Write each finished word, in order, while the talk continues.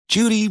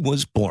Judy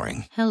was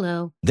boring.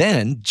 Hello.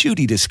 Then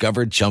Judy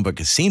discovered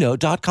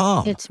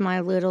ChumbaCasino.com. It's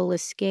my little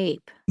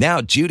escape. Now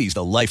Judy's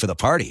the life of the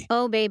party.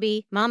 Oh,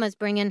 baby, mama's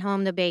bringing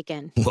home the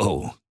bacon.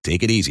 Whoa,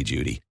 take it easy,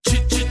 Judy.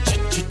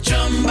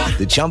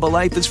 The Chumba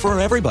life is for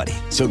everybody.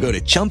 So go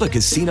to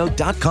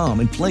ChumbaCasino.com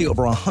and play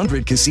over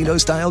 100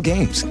 casino-style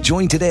games.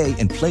 Join today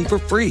and play for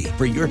free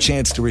for your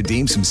chance to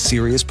redeem some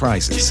serious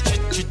prizes.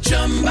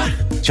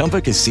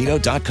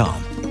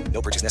 ChumbaCasino.com.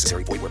 No purchase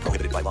necessary. Void where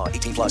prohibited by law.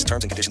 18 plus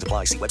terms and conditions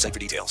apply. See website for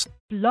details.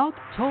 Blog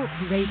Talk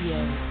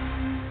Radio.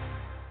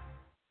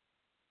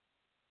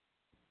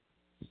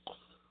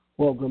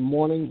 Well, good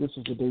morning. This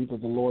is the day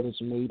that the Lord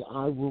has made.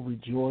 I will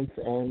rejoice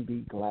and be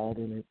glad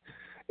in it.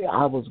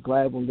 I was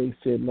glad when they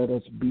said, let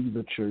us be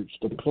the church,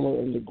 the pillar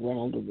and the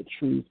ground of the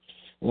truth.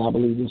 And I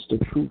believe it's the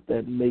truth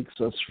that makes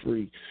us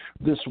free.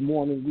 This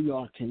morning we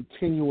are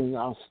continuing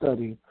our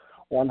study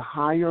on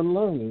higher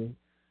learning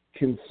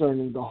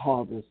concerning the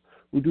harvest.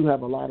 We do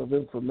have a lot of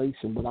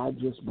information, but I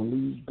just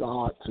believe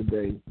God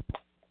today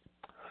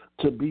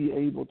to be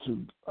able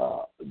to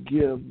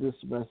give this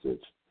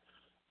message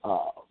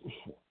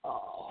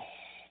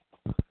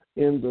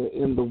in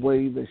the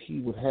way that He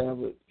would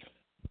have it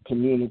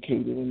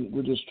communicated. And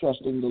we're just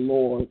trusting the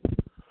Lord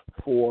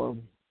for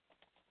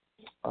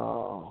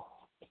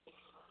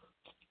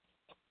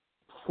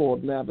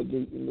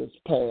navigating this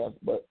path.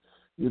 But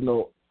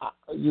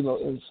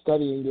in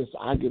studying this,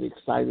 I get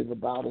excited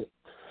about it,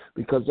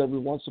 because every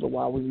once in a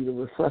while we need a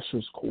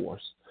refresher's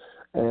course.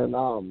 And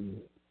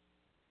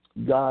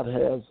God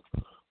has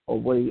a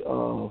way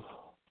of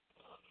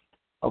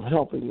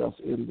helping us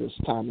in this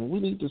time. And we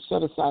need to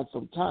set aside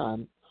some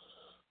time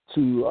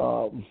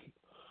to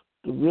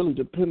really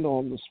depend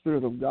on the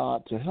Spirit of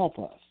God to help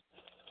us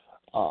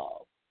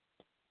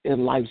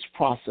in life's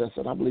process.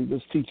 And I believe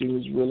this teaching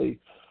is really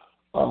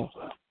a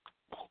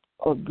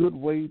good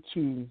way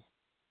to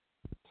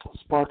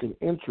spark an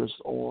interest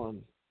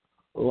on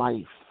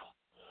life,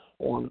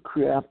 on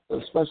craft,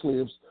 especially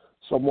if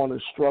someone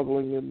is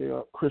struggling in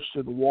their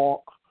Christian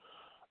walk.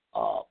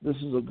 This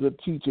is a good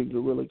teaching to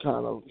really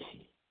kind of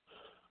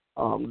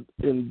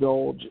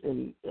indulge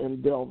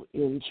and delve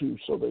into,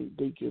 so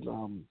they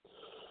can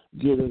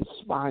get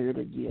inspired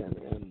again.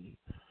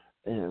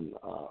 And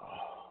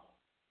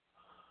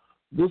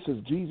this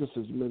is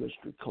Jesus'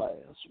 ministry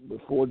class.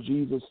 Before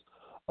Jesus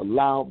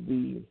allowed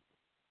the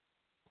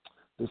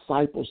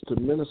disciples to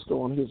minister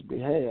on His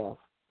behalf,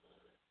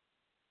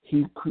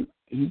 He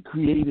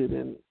created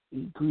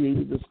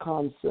this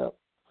concept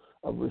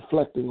of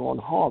reflecting on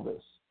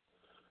harvest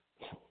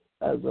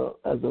as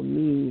a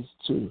means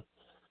to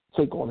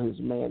take on His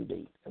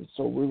mandate. And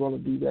so we're going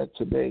to do that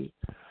today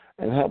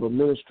and have a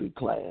ministry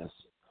class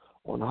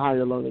on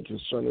higher learning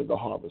concerning the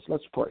harvest.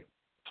 Let's pray.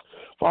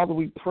 Father,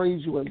 we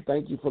praise You and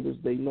thank You for this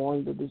day,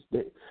 knowing that this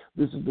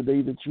is the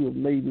day that You have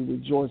made. We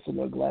rejoice and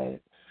are glad.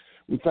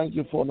 We thank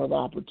You for another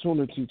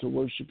opportunity to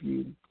worship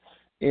You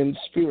in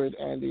spirit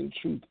and in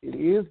truth. It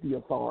is the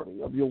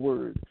authority of Your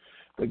word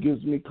that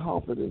gives me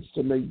confidence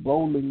to make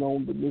boldly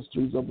known the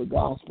mysteries of the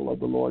gospel of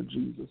the Lord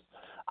Jesus.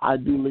 I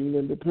do lean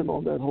and depend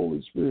on that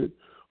Holy Spirit,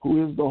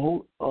 who is the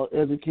whole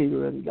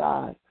educator and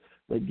guide,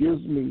 that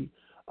gives me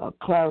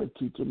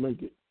clarity to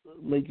make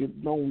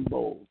it known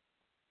bold.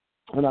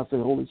 And I say,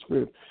 Holy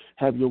Spirit,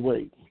 have Your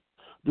way.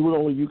 Do what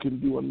only You can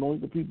do.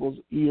 Anoint the people's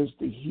ears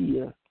to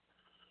hear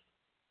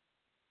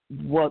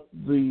what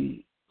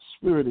the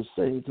Spirit is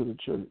saying to the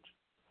church.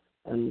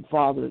 And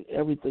Father, in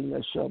everything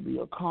that shall be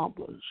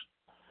accomplished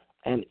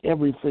and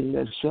everything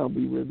that shall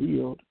be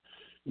revealed,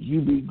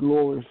 You be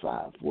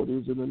glorified. For it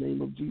is in the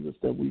name of Jesus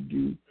that we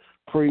do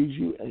praise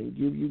You and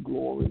give You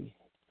glory.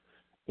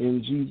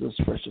 In Jesus'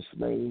 precious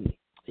name,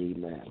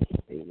 amen.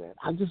 Amen.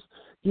 I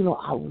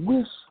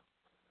wish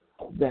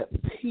that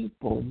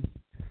people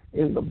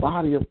in the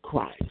body of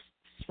Christ,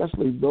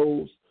 especially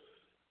those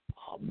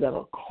that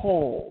are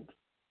called,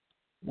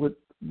 would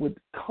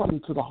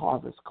come to the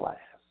harvest class.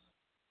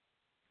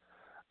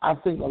 I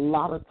think a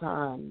lot of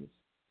times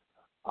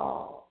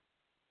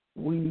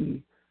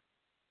we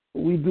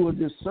do a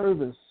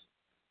disservice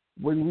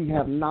when we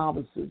have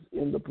novices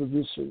in the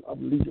position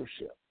of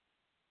leadership.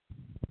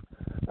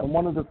 And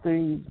one of the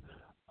things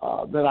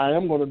that I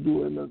am going to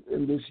do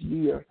in this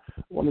year,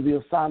 one of the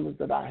assignments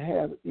that I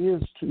have,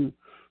 is to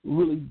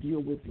really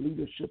deal with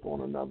leadership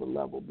on another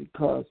level,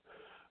 because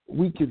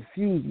we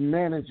confuse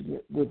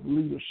management with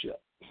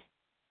leadership.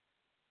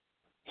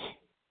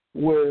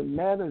 Where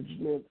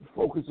management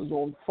focuses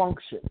on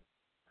function,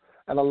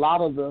 and a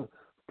lot of the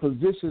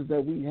positions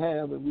that we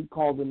have, and we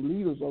call them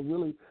leaders, are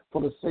really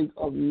for the sake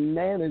of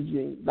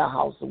managing the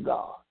house of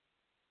God.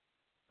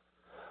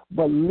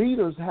 But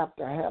leaders have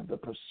to have the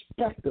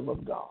perspective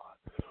of God.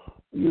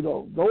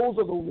 Those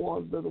are the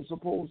ones that are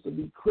supposed to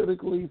be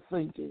critically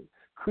thinking,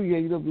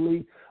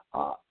 creatively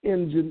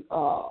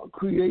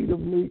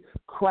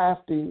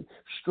crafting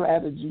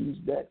strategies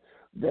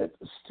that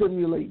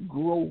stimulate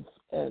growth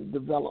and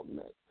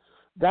development.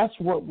 That's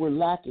what we're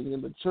lacking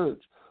in the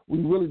church. We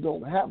really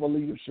don't have a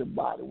leadership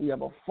body. We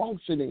have a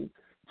functioning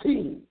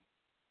team.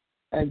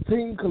 And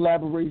team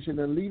collaboration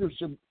and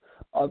leadership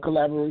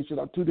collaboration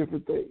are two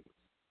different things.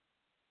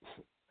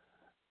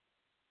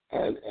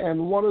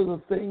 And one of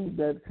the things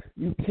that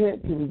you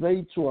can't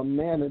convey to a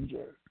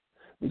manager,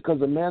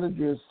 because a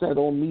manager is set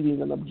on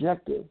meeting an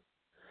objective,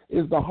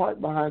 is the heart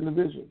behind the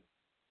vision.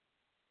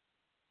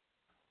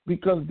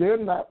 Because they're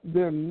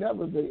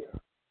never there.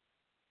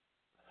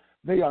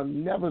 They are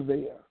never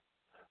there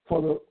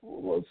for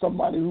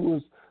somebody who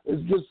is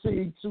just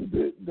seeing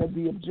to that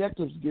the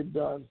objectives get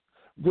done.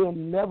 They're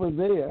never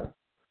there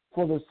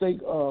for the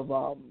sake of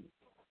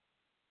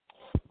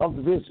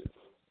the vision.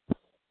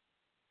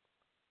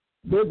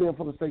 They're there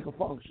for the sake of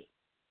function.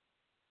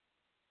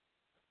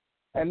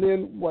 And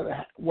then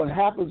what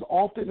happens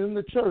often in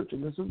the church,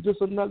 and this is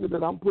just a nugget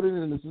that I'm putting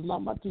in, this is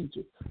not my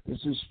teaching, this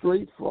is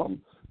straight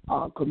from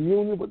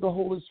communion with the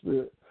Holy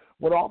Spirit.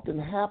 What often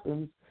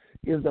happens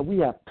is that we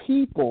have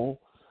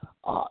people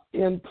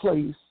in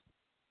place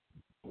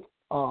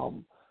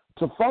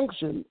to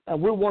function, and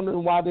we're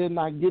wondering why they're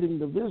not getting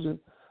the vision,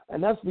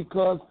 and that's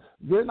because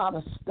they're not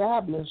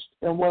established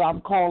in what I'm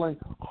calling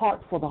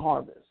heart for the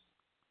harvest.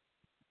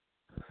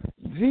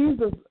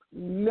 Jesus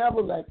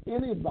never let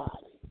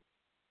anybody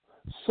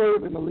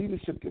serve in a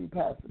leadership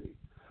capacity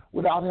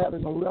without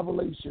having a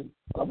revelation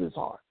of his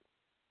heart.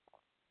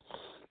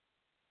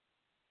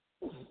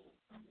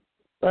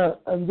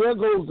 And there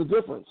goes the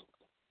difference.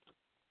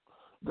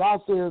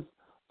 God says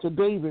to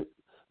David,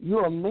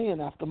 you're a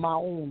man after my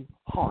own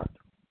heart.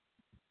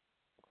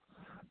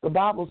 The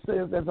Bible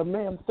says, as a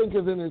man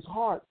thinketh in his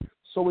heart,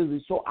 so is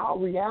he. So our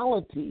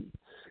reality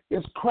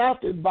is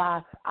crafted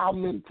by our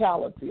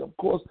mentality. Of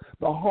course,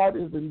 the heart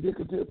is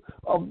indicative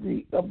of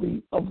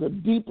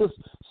the deepest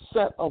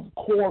set of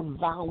core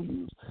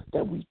values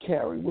that we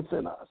carry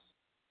within us.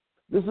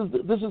 This is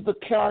the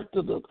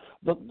character,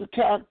 the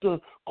character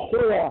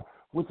core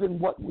within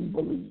what we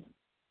believe.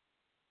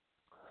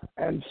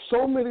 And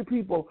so many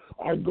people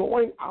are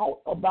going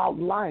out about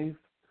life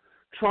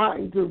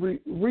trying to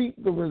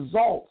reap the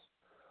results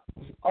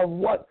of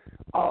what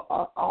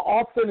our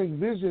authentic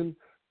vision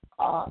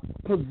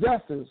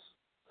possesses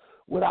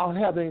without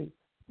having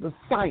the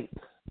sight,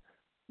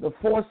 the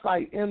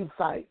foresight,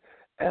 insight,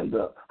 and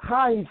the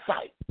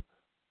hindsight,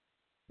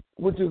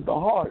 which is the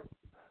heart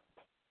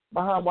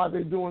behind why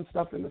they're doing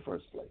stuff in the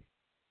first place.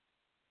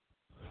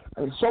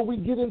 And so we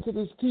get into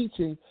this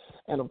teaching,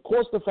 and of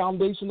course the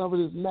foundation of it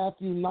is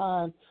Matthew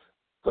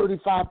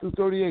 9:35 through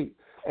 38.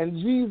 And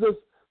Jesus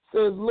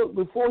says, look,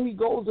 before he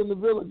goes in the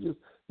villages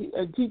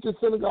and teaches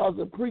synagogues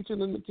and preaching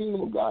in the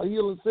kingdom of God,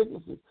 healing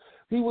sicknesses,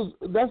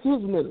 that's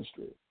his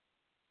ministry.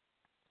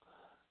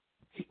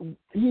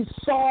 He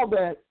saw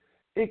that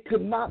it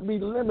could not be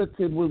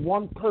limited with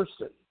one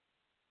person.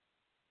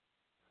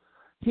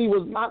 He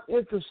was not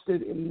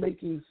interested in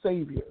making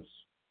saviors.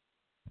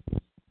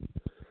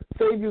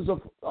 Saviors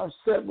are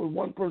set with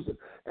one person.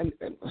 And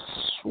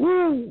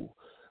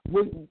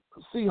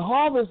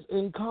harvest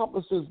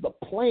encompasses the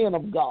plan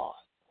of God.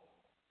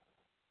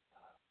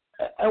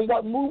 And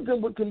what moved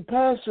him with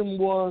compassion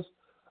was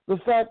the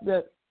fact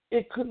that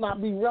it could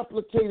not be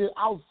replicated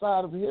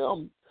outside of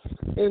him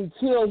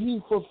until he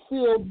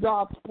fulfilled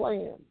God's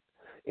plan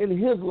in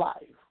his life.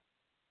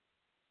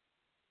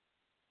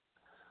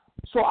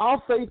 So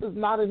our faith is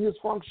not in his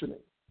functioning.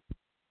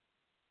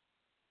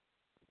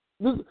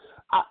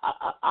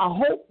 I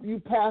hope you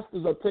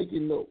pastors are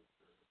taking note.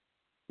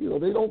 You know,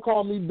 they don't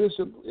call me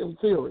bishop in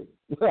theory.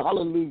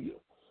 Hallelujah.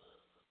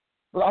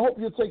 But I hope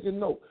you're taking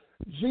note.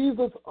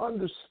 Jesus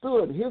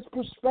understood his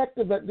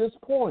perspective at this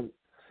point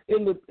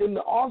in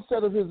the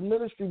onset of his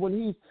ministry when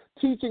he's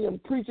teaching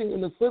and preaching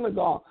in the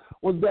synagogue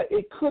was that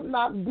it could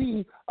not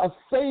be a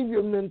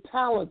savior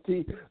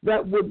mentality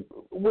that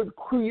would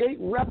create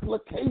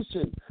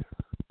replication,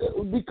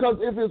 because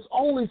if it's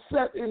only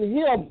set in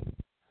him,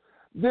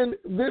 then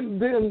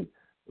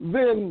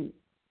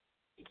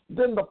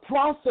the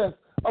process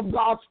of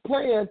God's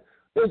plan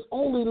is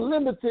only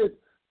limited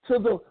to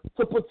the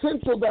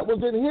potential that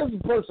was in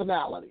his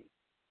personality.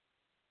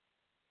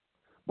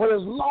 But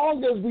as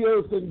long as the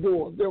earth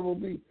endures, there will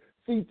be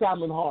seed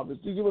time and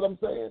harvest. Do you get what I'm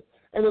saying?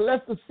 And unless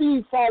the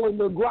seed fall in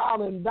the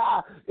ground and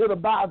die, it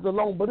abides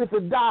alone. But if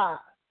it dies,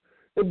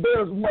 it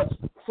bears much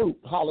fruit.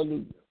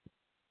 Hallelujah.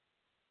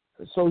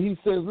 And so he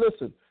says,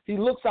 listen, he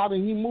looks out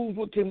and he moves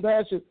with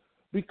compassion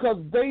because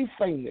they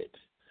fainted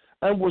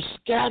and were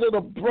scattered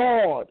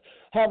abroad,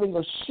 having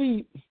a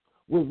sheep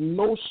with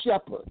no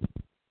shepherd.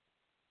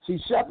 See,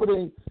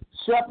 shepherding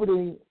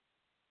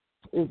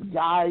is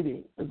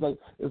guiding,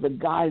 is a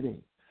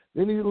guiding.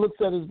 Then he looks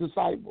at his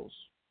disciples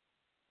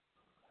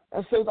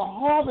and says, the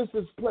harvest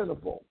is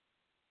plentiful,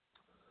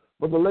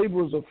 but the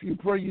laborers are few.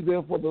 Pray you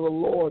therefore to the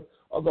Lord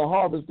of the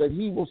harvest that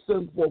he will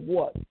send forth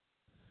what?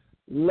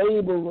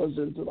 Laborers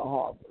into the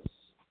harvest.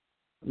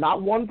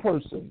 Not one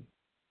person,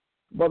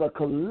 but a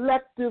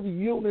collective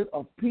unit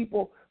of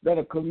people that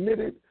are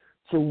committed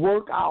to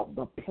work out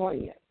the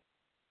plan.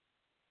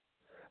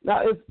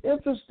 Now, it's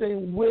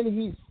interesting when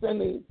he's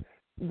sending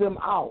them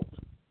out.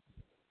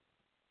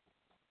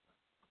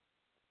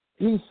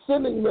 He's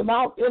sending them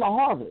out in a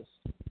harvest.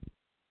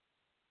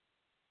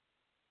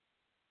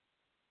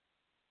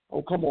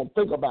 Oh, come on,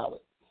 think about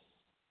it.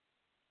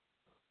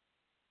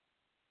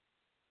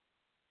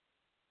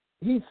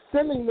 He's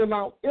sending them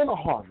out in a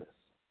harvest.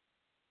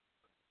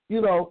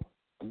 You know,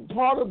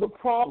 part of the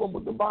problem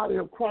with the body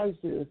of Christ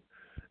is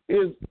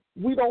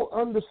we don't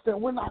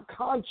understand, we're not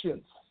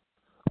conscious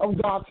of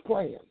God's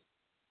plan.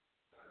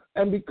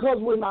 And because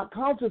we're not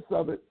conscious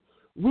of it,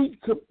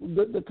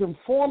 the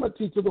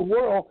conformity to the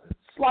world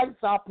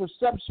slights our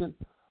perception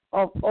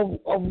of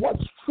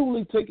what's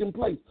truly taking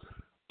place.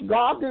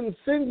 God didn't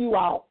send you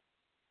out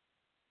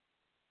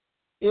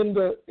in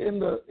the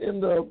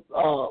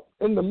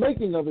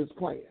making of His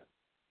plan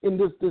in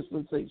this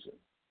dispensation.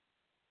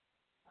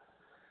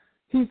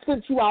 He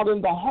sent you out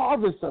in the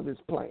harvest of His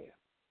plan,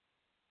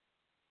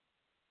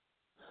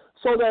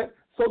 so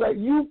that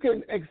you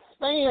can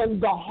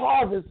expand the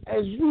harvest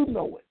as you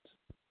know it.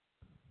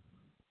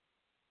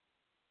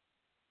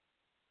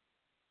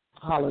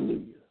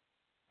 Hallelujah.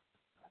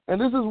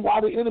 And this is why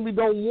the enemy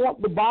don't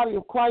want the body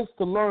of Christ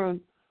to learn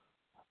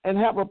and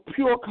have a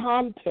pure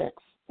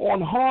context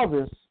on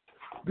harvest,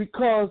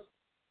 because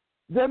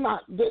they're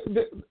not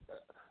the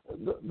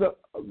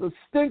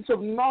stench of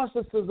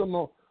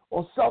narcissism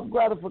or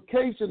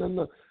self-gratification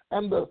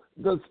and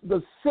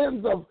the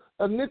sins of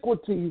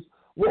iniquities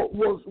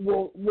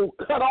will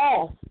cut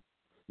off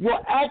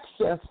your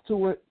access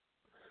to it,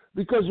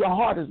 because your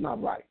heart is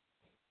not right.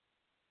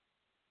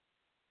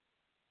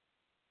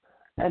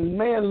 And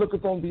man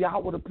looketh on the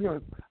outward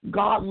appearance.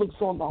 God looks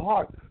on the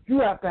heart.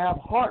 You have to have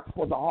heart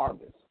for the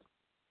harvest.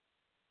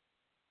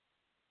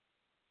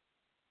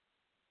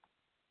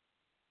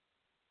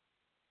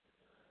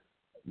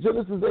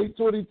 Genesis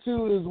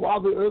 8:22 is, while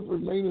the earth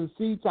remains in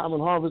seed time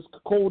and harvest,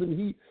 cold and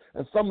heat,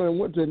 and summer and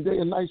winter, and day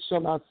and night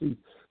shall not cease.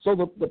 So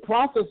the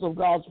process of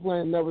God's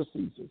plan never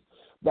ceases.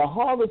 The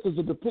harvest is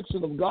a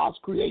depiction of God's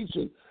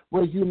creation,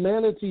 where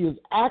humanity is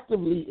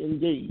actively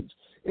engaged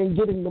in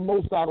getting the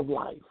most out of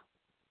life.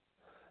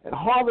 And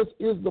harvest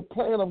is the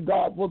plan of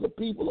God for the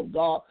people of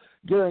God,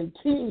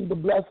 guaranteeing the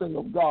blessing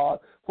of God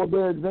for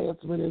their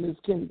advancement in His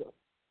kingdom.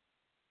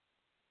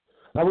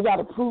 Now we got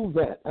to prove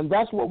that, and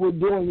that's what we're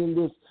doing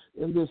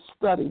in this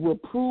study. We're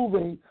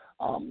proving.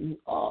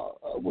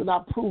 We're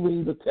not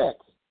proving the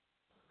text.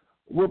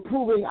 We're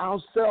proving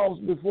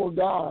ourselves before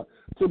God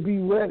to be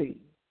ready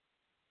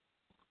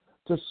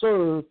to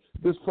serve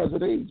this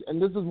present age, and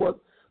this is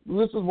what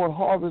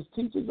harvest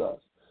teaches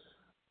us.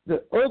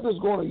 The earth is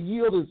going to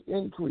yield its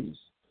increase.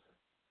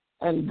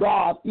 And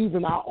God,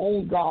 even our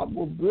own God,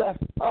 will bless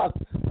us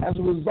as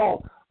a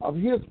result of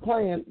His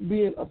plan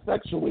being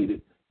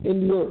effectuated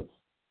in the earth.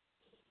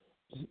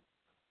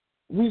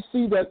 We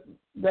see that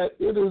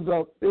it is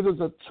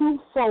a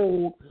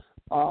twofold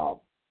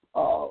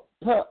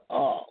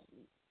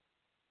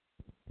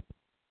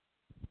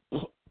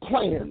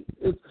plan.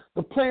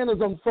 The plan is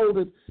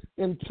unfolded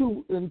in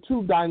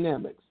two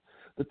dynamics.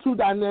 The two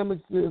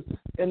dynamics is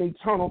an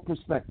eternal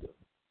perspective.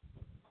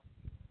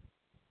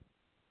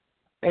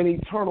 An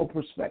eternal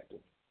perspective.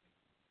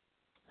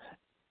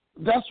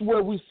 That's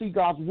where we see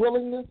God's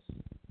willingness,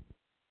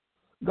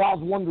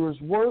 God's wondrous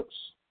works,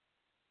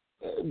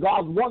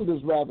 God's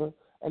wonders rather,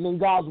 and then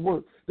God's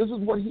work. This is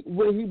where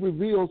He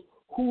reveals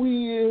who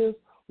He is,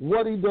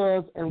 what He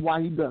does, and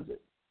why He does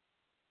it.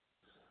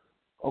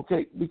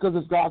 Okay, because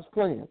it's God's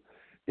plan.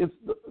 It's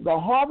the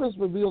harvest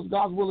reveals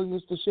God's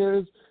willingness to share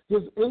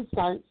His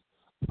insights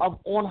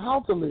on how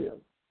to live.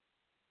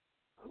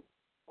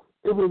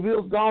 It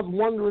reveals God's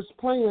wondrous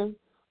plan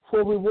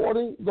for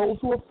rewarding those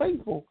who are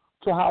faithful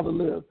to how to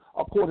live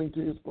according to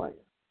His plan.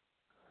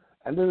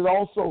 And then it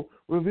also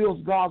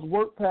reveals God's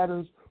work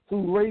patterns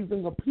through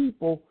raising a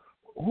people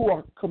who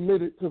are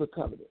committed to the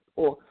covenant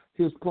or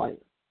His plan,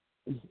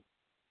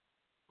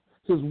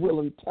 His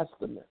will and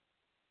testament.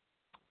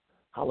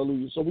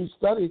 Hallelujah. So we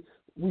study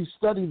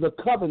the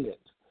covenant.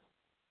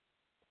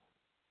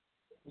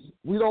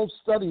 We don't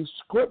study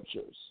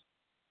scriptures.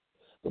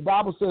 The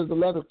Bible says the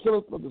letter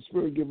killeth, but the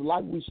spirit giveth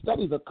life. We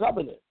study the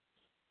covenant.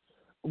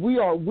 We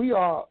are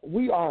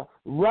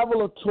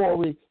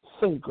revelatory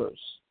thinkers,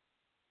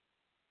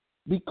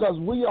 because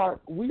we are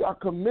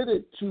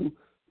committed to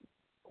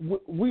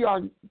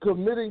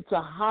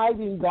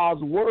hiding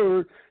God's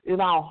word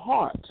in our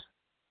heart,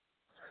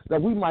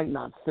 that we might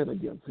not sin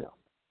against Him.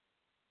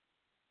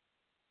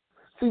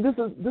 See, this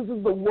is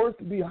the work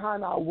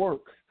behind our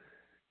work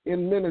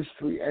in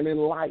ministry and in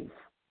life.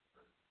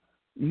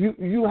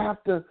 You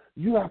have to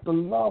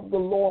love the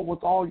Lord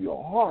with all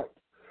your heart,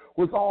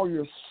 with all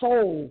your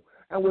soul,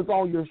 and with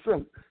all your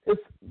strength. It's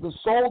the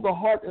soul, the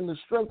heart, and the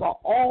strength are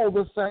all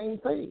the same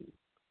thing.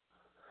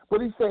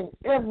 But He's saying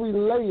every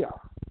layer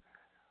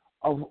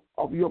of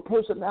your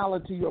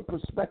personality, your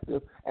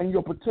perspective, and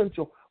your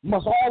potential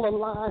must all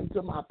align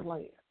to my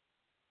plan.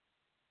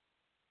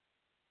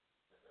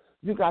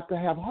 You got to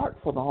have heart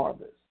for the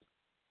harvest.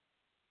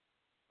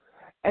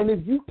 And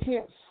if you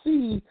can't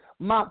see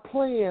my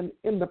plan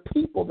in the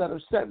people that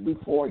are set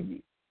before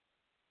you,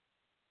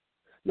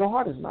 your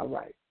heart is not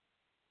right.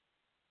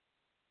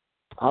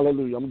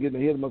 Hallelujah. I'm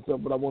getting ahead of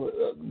myself, but I want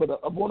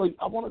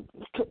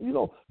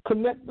to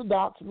connect the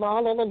dots.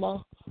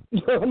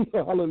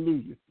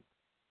 Hallelujah.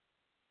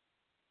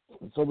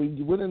 So we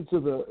went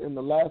into in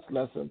the last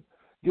lesson,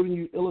 giving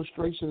you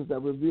illustrations that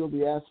reveal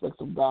the aspects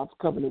of God's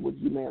covenant with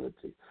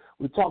humanity.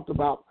 We talked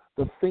about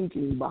the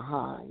thinking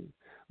behind.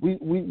 We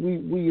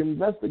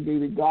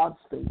investigated God's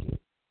thinking.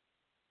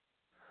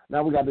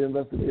 Now we got to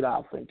investigate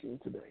our thinking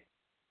today.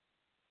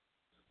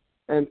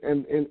 And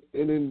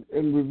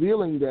in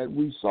revealing that,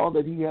 we saw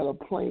that He had a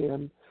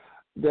plan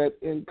that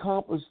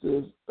encompassed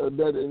this,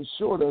 that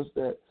ensured us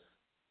that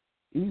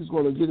He's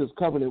going to get His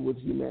covenant with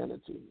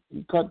humanity.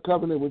 He cut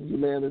covenant with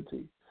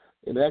humanity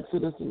in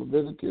Exodus and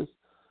Leviticus,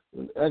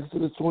 in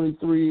Exodus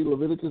 23,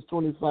 Leviticus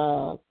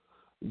 25.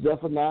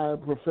 Zephaniah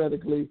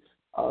prophetically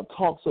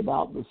talks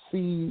about the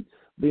seed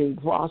being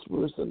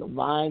prosperous, and the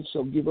vine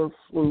shall give her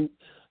fruit,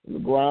 and the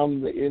ground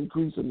and the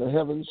increase, and the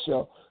heavens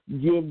shall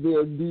give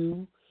their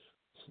due.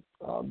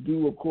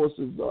 Due, of course,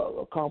 is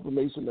a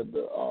confirmation that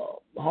the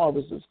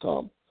harvest has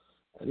come,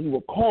 and He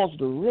will cause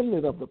the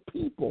remnant of the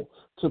people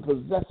to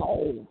possess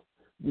all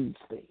these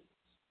things.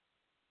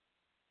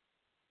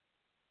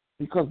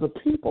 Because the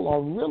people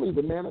are really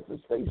the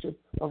manifestation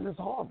of His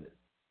harvest.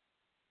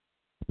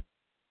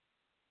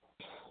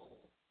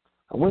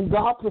 And when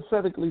God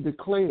prophetically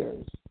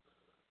declares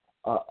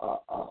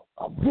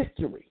a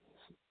victory,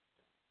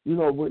 you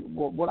know,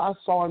 what I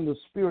saw in the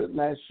spirit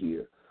last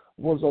year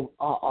was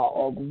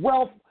a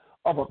wealth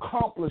of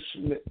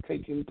accomplishment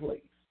taking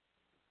place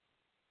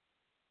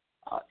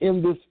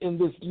in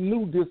this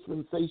new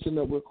dispensation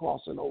that we're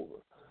crossing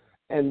over.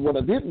 And what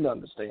I didn't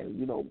understand,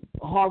 you know,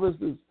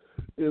 harvest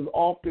is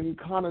often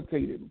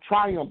connotated,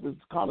 triumph is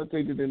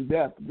connotated in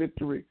death,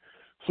 victory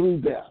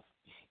through death.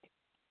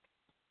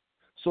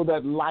 So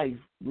that life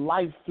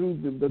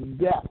through the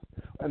death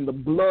and the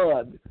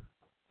blood,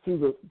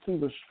 through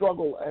the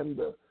struggle and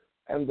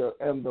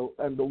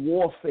the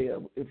warfare,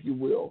 if you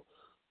will,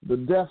 the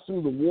death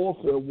through the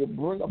warfare will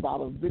bring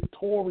about a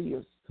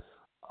victorious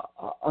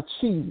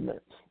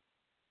achievement.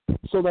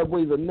 So that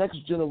way the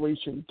next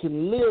generation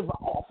can live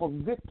off of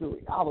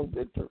victory, out of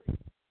victory.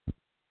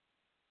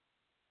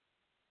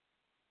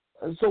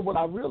 And so what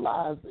I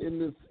realized in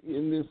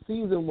this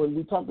season when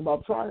we talked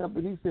about triumph,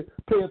 and He said,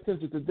 pay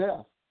attention to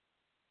death.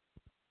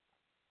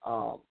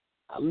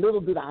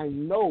 Little did I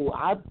know,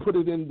 I put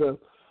it in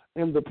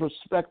the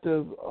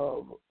perspective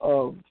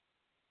of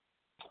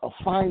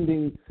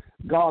finding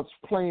God's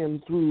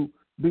plan through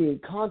being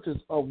conscious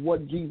of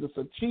what Jesus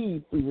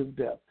achieved through His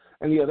death.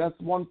 And yeah, that's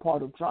one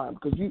part of triumph,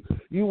 because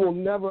you will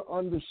never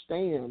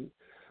understand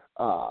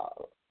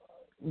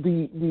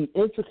the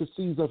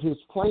intricacies of His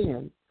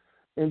plan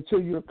until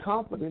you're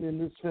confident in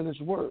His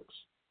finished works.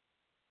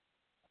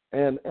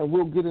 And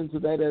we'll get into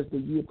that as the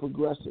year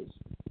progresses,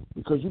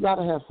 because you got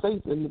to have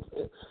faith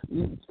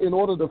in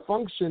order to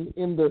function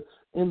in the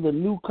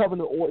new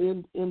covenant, or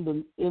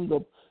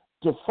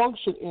to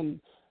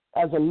function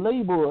as a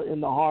laborer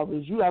in the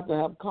harvest. You have to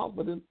have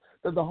confidence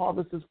that the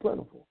harvest is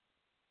plentiful.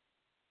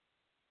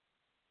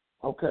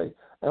 Okay,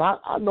 and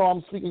I know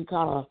I'm speaking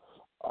kind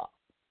of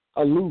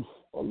aloof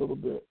a little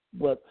bit,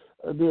 but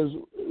there's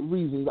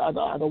reasons. I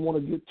don't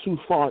want to get too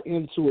far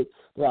into it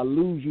that I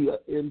lose you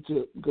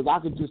into, because I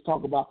could just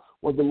talk about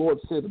what the Lord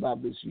said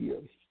about this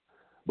year.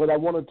 But I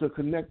wanted to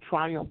connect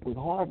triumph with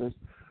harvest.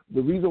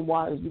 The reason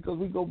why is because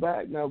we go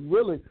back. Now,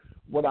 really,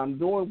 what I'm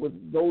doing with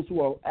those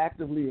who are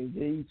actively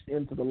engaged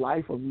into the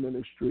life of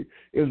ministry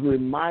is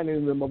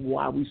reminding them of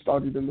why we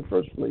started in the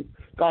first place.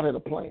 God had a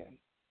plan.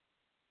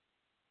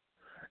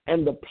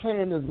 And the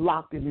plan is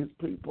locked in His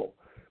people.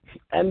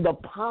 And the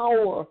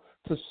power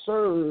to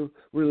serve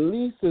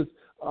releases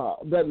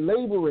that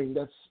laboring.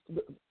 That's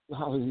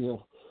hallelujah.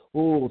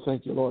 Oh,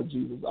 thank you, Lord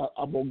Jesus.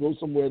 I'm going to go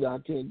somewhere that I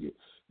can't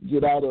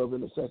get out of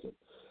in a second.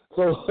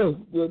 So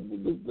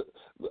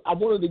I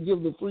wanted to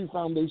give the three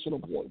foundational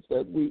points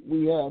that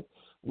we have.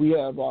 We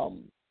have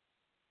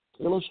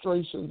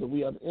illustrations and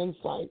we have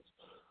insights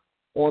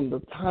on the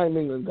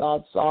timing and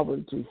God's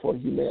sovereignty for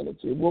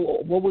humanity.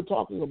 What we're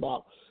talking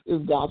about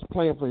is God's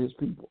plan for His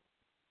people.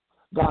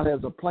 God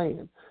has a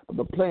plan, but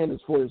the plan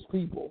is for His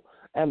people.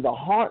 And the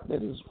heart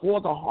that is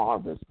for the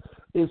harvest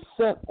is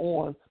set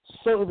on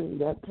serving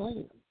that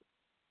plan.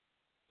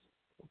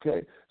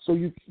 Okay? So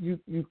you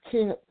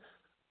can't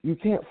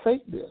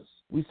fake this.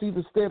 We see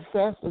the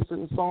steadfastness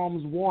in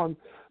Psalms 1.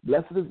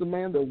 Blessed is the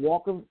man that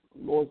walketh,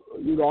 Lord,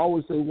 you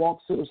always say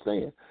walk, sit, or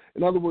stand.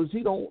 In other words,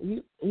 he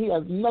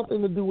has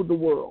nothing to do with the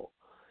world.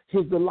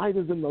 His delight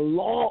is in the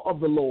law of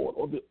the Lord,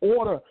 or the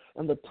order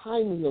and the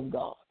timing of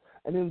God.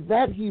 And in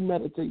that he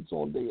meditates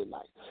on day and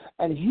night.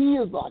 And he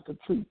is like a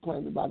tree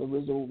planted by the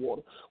river of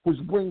water, which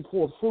brings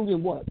forth fruit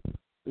in what?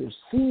 Their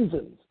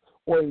seasons,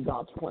 or in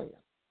God's plan.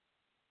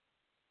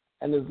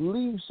 And his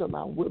leaves shall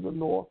not wither,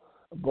 nor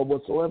but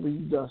whatsoever he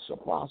does shall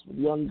prosper.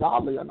 The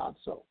ungodly are not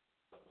so.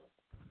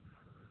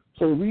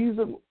 So the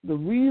reason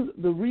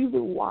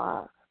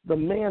why the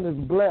man is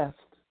blessed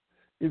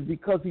is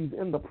because he's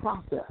in the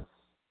process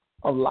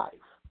of life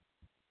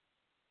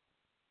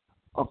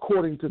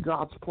according to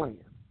God's plan.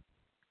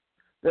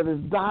 That is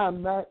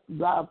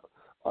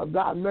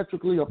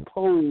diametrically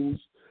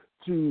opposed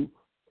to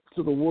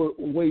to the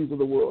ways of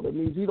the world. It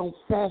means he don't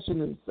fashion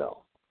himself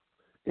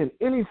in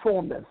any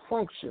form that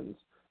functions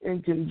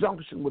in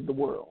conjunction with the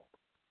world.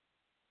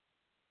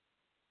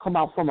 Come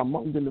out from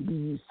among them to be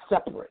ye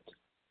separate,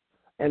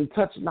 and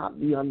touch not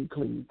the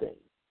unclean thing.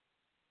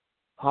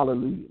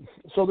 Hallelujah.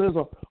 So there's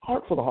a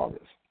heart for the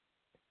harvest.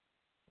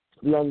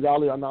 The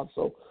ungodly are not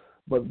so,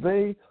 but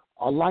they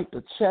are like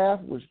the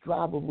chaff which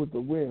driveth with the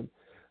wind.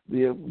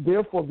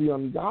 Therefore the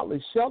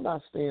ungodly shall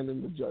not stand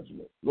in the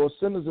judgment, nor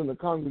sinners in the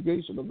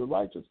congregation of the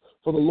righteous.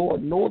 For the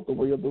Lord knoweth the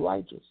way of the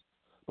righteous,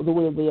 but the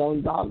way of the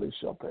ungodly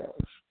shall perish.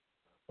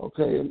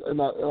 Okay,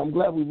 and I'm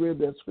glad we read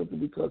that scripture,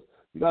 because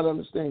you got to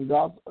understand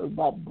God's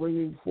about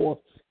bringing forth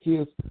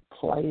His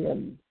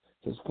plan.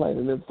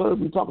 And then third,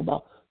 we talk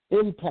about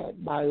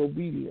impact by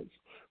obedience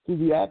through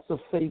the acts of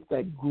faith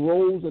that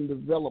grows and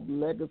develops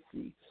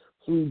legacy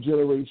through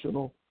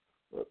generational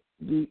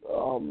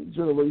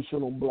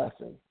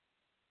blessing.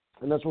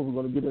 And that's what we're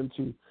going to get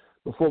into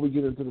before we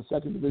get into the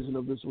second division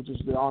of this, which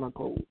is the honor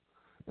code.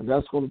 And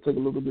that's going to take a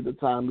little bit of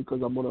time,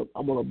 because I'm going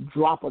to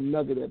drop a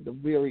nugget at the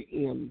very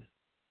end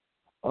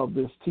of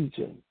this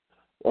teaching.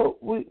 Well,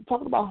 we're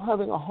talking about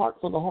having a heart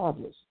for the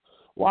harvest.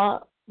 Why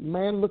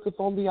man looketh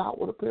on the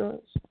outward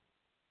appearance?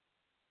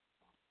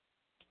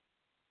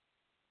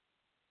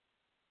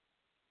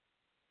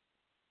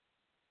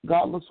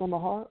 God looks on the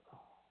heart.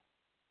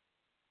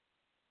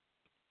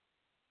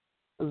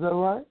 Is that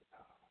right?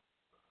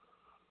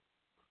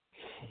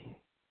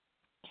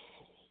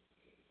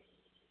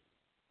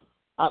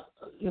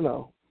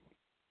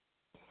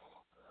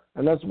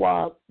 And that's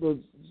why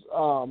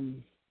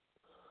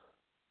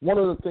one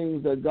of the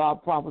things that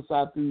God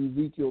prophesied through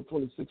Ezekiel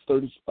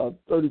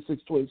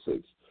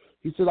 36:26,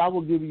 He said, I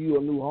will give you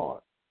a new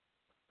heart,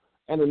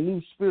 and a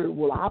new spirit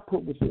will I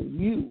put within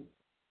you,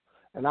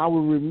 and I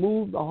will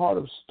remove the heart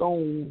of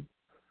stone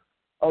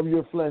of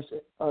your flesh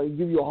and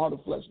give you a heart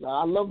of flesh.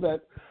 Now, I love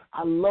that.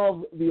 I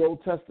love the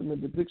Old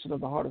Testament depiction of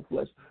the heart of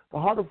flesh. The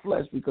heart of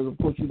flesh, because, of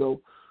course,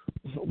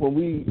 when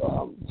we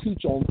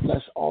teach on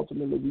flesh,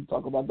 ultimately we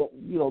talk about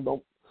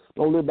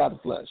don't live by the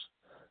flesh.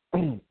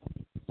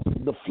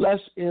 The flesh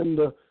and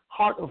the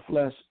heart of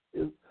flesh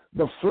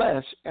the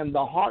flesh and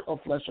the heart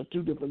of flesh are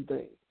two different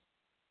things.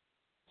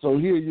 So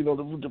here,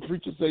 the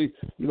preacher say,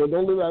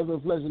 don't live out of the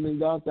flesh, and then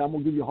God say, I'm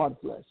gonna give you a heart of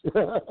flesh.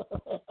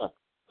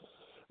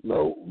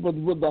 No, but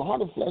with the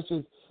heart of flesh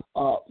is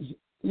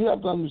you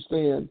have to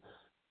understand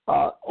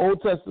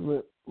Old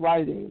Testament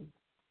writing.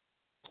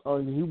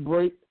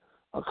 Hebraic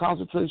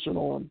concentration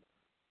on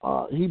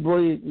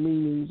Hebraic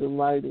meanings and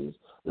writings.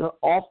 There are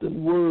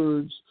often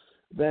words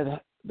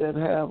that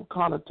have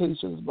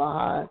connotations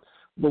behind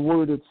the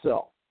word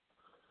itself,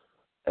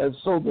 and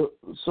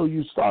so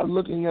you start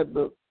looking at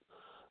the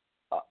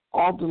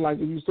often, like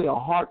if you say a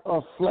heart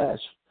of flesh,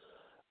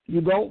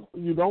 you don't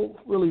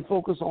really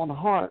focus on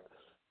heart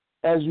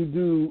as you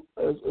do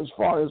as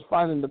far as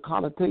finding the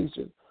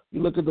connotation.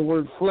 You look at the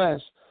word flesh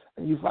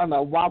and you find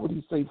out why would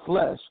he say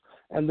flesh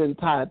and then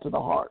tie it to the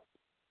heart.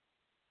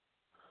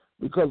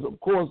 Because of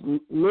course,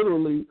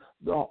 literally,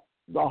 the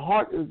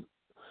heart is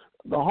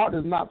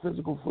not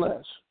physical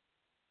flesh.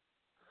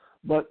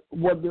 But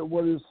what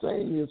it's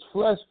saying is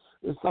flesh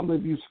is something.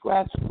 If you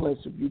scratch flesh,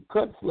 if you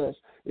cut flesh,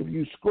 if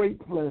you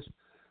scrape flesh,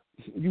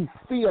 you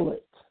feel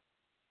it,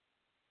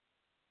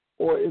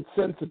 or it's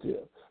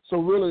sensitive. So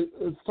really,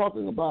 it's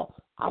talking about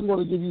I'm going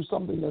to give you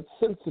something that's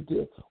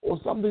sensitive or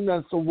something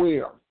that's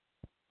aware.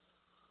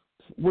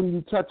 When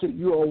you touch it,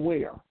 you're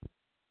aware.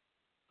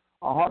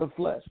 A heart of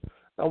flesh.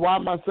 Now, why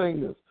am I saying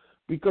this?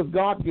 Because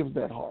God gives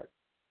that heart.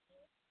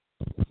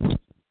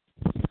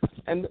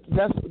 And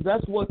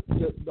that's what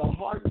the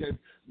heart that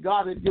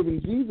God had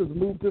given Jesus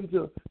moved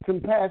into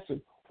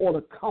compassion, or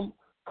to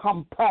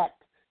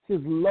compact his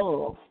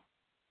love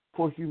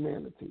for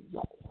humanity.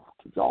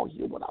 Y'all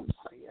hear what I'm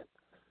saying?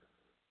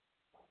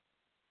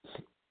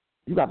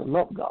 You got to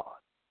love God.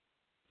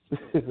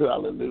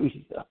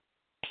 Hallelujah.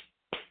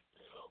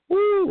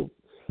 Woo!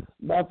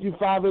 Matthew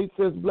 5:8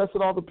 says,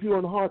 "Blessed are the pure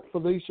in heart, for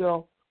they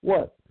shall"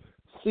 what?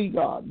 "See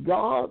God."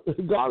 God is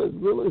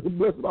really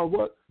blessed are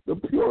what? The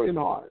pure in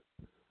heart.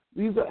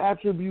 These are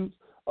attributes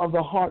of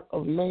the heart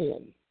of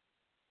man.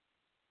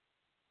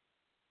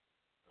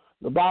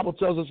 The Bible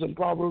tells us in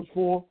Proverbs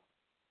 4,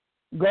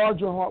 guard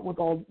your heart with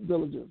all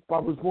diligence.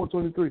 Proverbs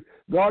 4:23,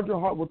 guard your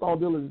heart with all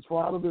diligence,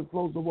 for out of it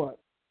flows the what?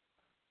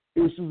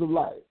 Issues of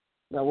life.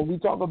 Now, when we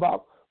talk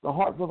about the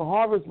heart for the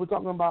harvest, we're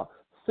talking about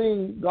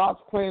seeing God's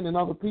plan in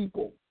other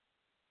people.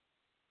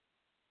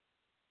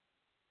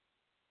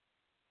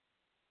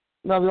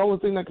 Now, the only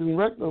thing that can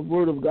wreck the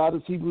word of God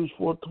is Hebrews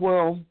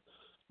 4:12.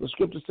 The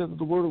scripture says that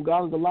the word of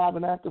God is alive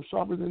and active,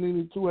 sharper than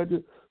any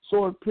two-edged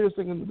sword,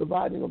 piercing in the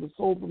dividing of the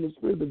soul from the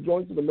spirit, the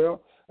joints of the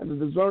marrow, and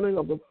the discerning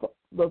of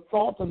the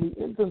thoughts and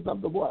the intents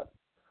of the what?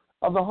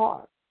 Of the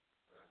heart.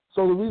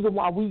 So the reason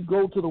why we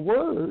go to the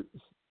word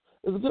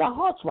is to get our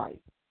hearts right.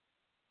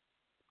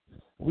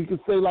 We could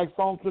say, like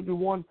Psalm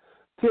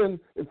 51:10,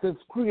 it says,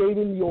 "Create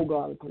in me, O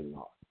God, a clean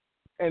heart,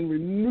 and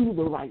renew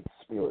the right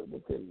spirit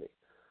within me."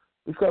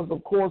 Because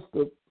of course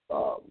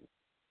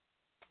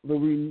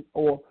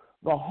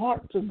The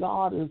heart to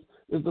God is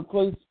the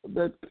place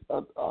that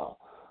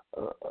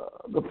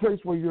the place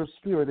where your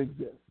spirit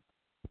exists.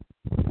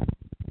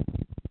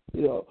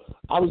 You know,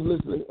 I was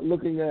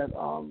looking at,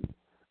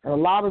 and a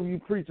lot of you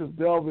preachers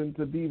delve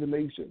into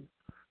divination,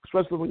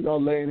 especially when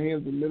y'all laying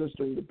hands and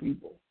ministering to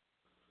people,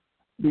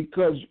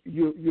 because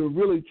you're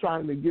really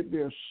trying to get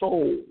their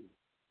soul,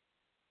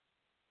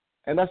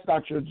 and that's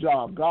not your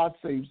job. God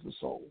saves the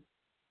soul,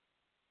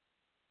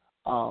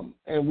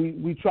 and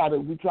we try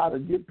to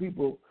get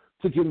people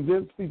to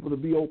convince people to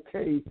be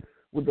okay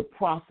with the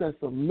process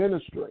of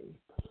ministering,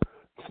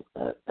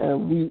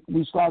 and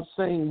we start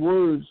saying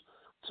words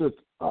to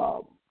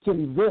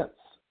convince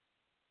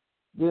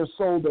their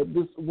soul that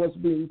this what's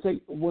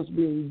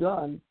being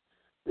done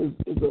is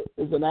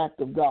an act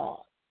of God.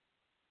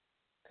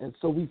 And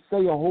so we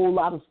say a whole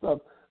lot of stuff.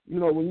 You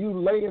know, when you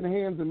lay in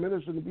hands and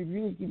minister to people,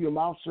 you need to keep your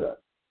mouth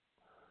shut.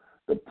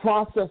 The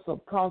process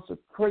of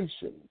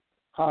consecration,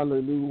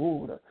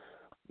 hallelujah.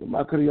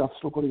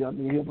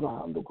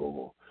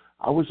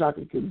 I wish I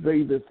could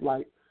convey this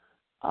like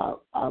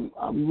I'm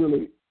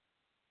really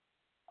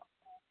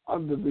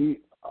under the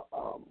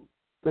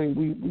thing.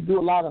 We do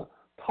a lot of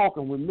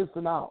talking. We're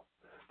missing out,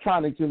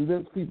 trying to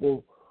convince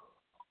people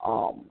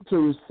to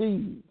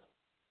receive,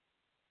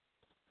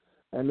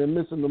 and they're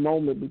missing the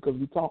moment because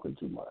we're talking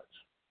too much.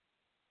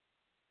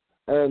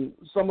 And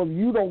some of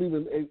you don't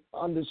even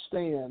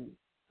understand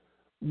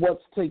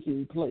what's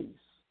taking place.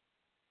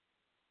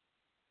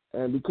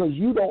 And because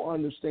you don't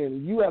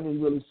understand, you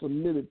haven't really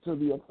submitted to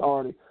the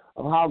authority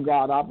of how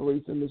God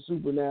operates in the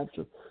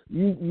supernatural.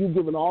 You've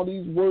given all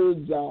these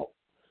words out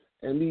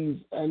and these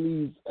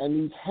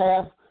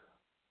half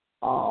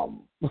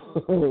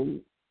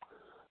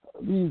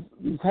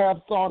these half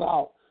thought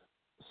out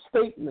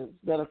statements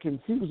that are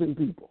confusing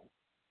people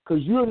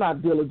because you're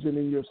not diligent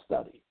in your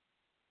study.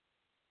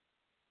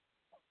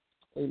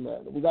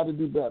 Amen. We got to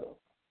do better.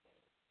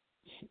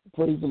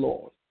 Praise the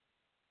Lord.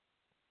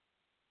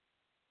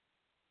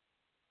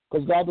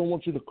 Because God don't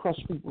want you to crush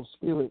people's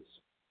spirits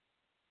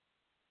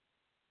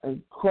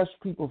and crush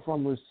people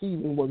from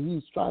receiving what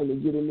he's trying to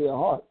get in their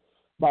heart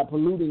by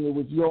polluting it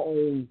with your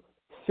own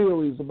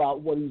theories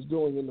about what he's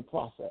doing in the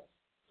process.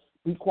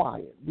 Be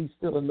quiet. Be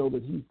still and know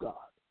that he's God.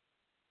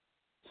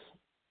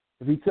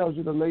 If he tells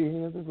you to lay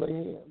hands, just lay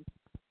hands.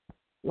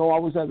 You don't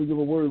always have to give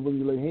a word when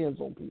you lay hands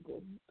on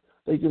people.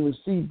 They can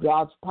receive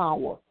God's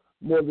power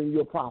more than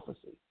your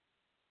prophecy.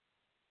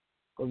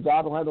 Because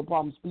God don't have no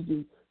problem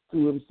speaking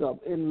to himself.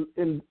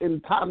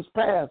 In times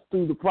past,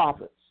 through the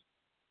prophets.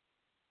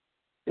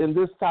 In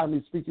this time,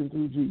 he's speaking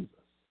through Jesus.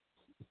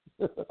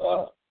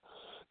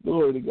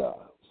 Glory to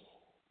God.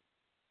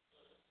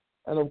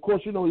 And, of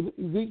course, you know,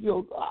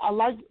 Ezekiel, I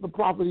like the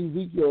prophet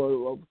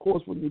Ezekiel, of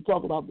course, when you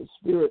talk about the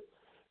spirit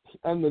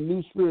and the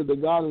new spirit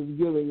that God is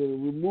giving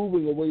and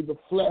removing away the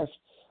flesh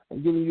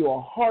and giving you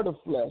a heart of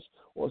flesh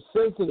or a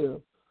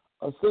sensitive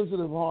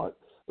heart.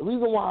 The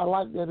reason why I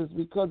like that is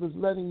because it's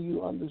letting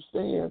you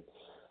understand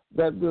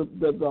that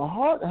the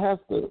heart has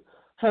to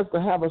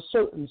have a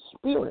certain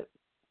spirit.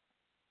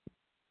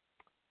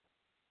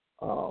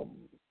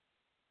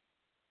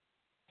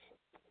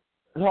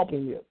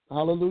 Helping it.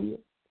 Hallelujah.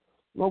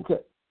 Okay.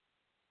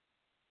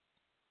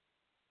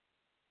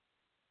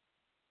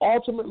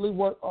 Ultimately,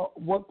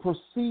 what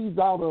proceeds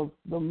out of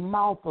the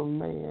mouth of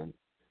man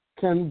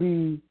can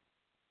be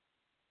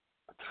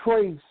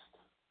traced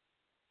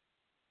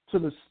to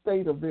the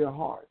state of their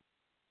heart.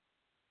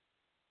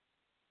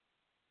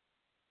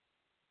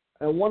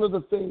 And one of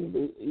the things,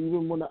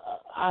 even when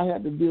I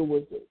had to deal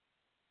with it,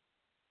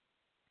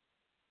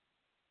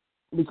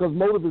 because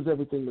motive is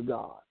everything to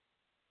God.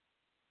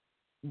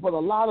 But a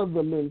lot of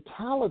the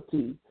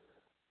mentality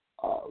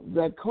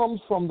that comes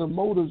from the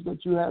motives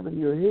that you have in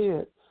your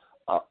head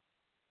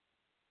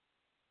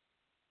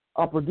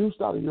are produced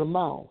out of your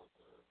mouth.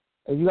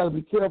 And you got to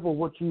be careful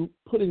what you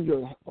put in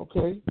your,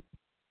 okay?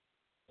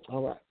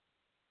 All right.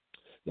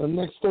 Now, the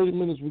next 30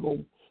 minutes, we're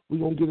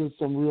gonna get into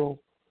some real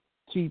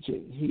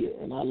teaching here.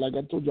 And like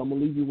I told you, I'm going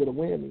to leave you with a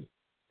whammy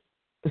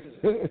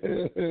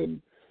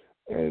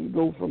and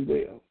go from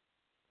there.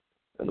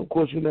 And, of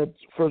course, you know,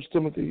 1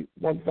 Timothy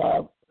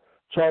 1:5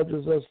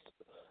 charges us,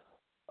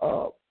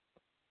 well,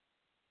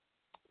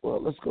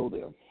 let's go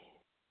there.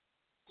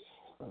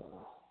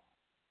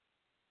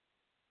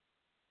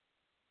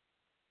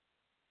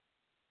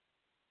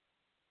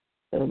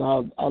 And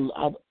I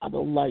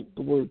don't like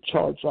the word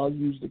charge, so I'll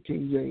use the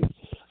King James.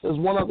 There's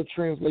one other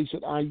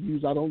translation I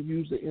use. I don't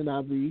use the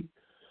NIV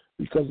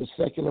because a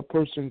secular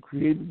person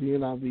created the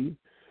NIV,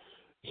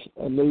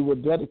 and they were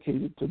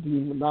dedicated to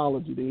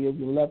demonology. They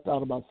even left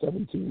out about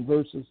 17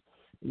 verses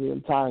in the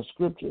entire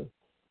scripture.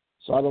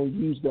 So I don't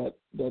use that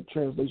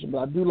translation, but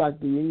I do like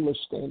the English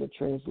Standard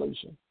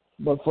Translation.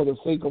 But for the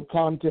sake of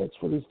context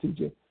for this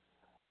teaching,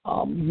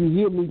 you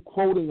hear me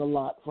quoting a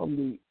lot from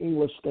the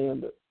English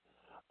Standard,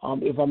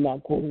 if I'm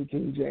not quoting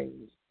King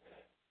James.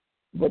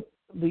 But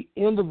the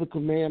end of the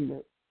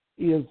commandment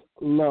is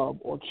love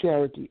or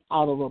charity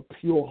out of a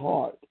pure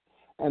heart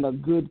and a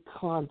good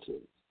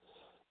conscience,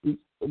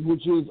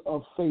 which is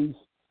of faith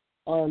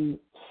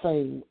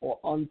unfeigned or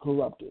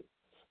uncorrupted.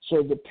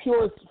 So the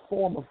purest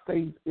form of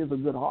faith is a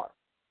good heart.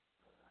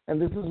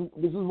 And this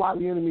is why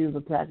the enemy is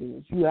attacking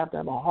us. You have to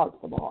have a heart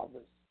for the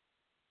harvest.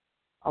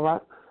 All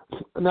right?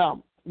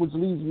 Now, which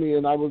leads me,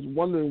 and I was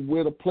wondering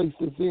where to place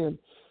this in.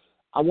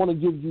 I want to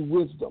give you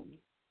wisdom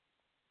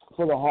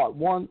for the heart.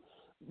 One,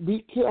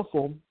 be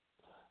careful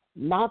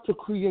not to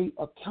create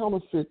a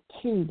counterfeit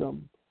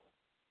kingdom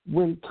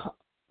when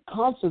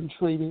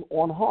concentrating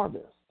on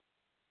harvest.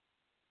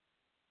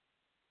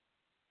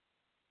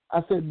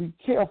 I said, be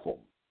careful.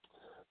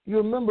 You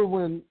remember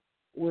when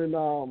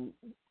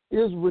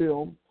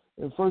Israel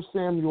in 1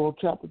 Samuel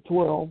chapter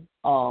 12,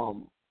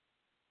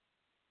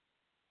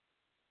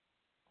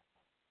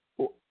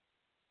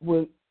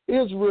 when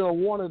Israel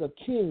wanted a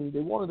king,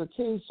 they wanted a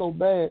king so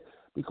bad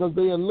because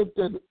they had looked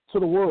to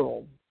the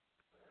world.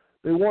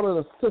 They wanted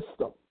a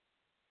system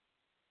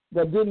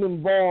that didn't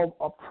involve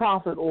a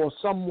prophet or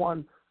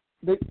someone.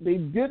 They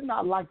did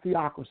not like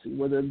theocracy,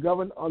 where they're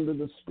governed under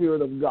the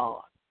Spirit of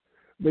God.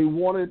 They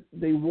wanted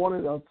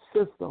a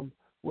system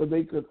where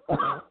they could,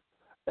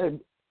 and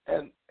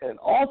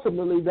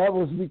ultimately that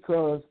was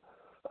because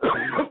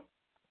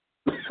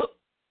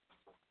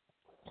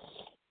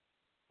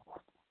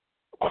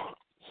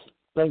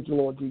thank you,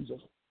 Lord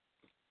Jesus.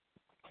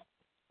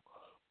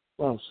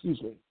 Oh,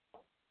 excuse me.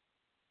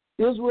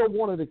 Israel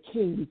wanted a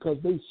king because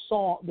they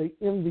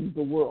envied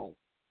the world.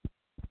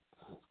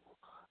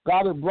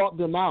 God had brought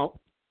them out,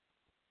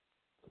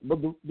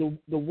 but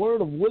the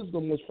word of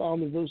wisdom was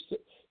found in verse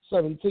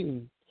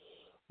 17,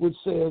 which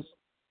says,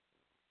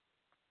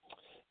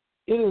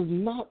 it is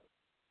not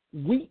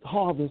wheat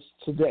harvest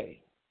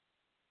today.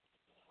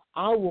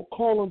 I will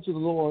call unto the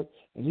Lord,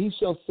 and he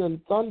shall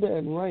send thunder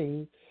and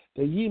rain,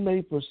 that ye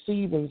may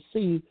perceive and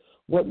see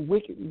what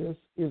wickedness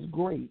is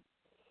great,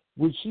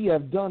 which ye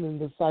have done in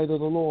the sight of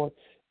the Lord,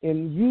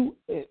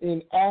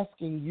 in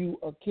asking you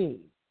a king.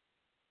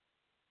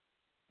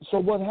 So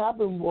what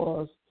happened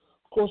was,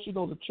 of course,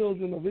 the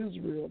children of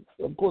Israel,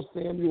 of course,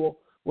 Samuel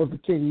was the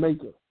king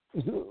maker,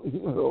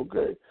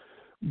 okay?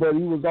 But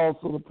he was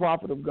also the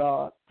prophet of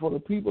God for the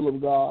people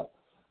of God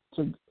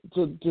to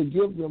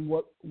give them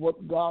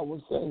what God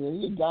was saying.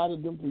 And he had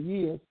guided them for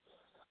years,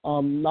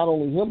 not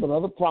only him, but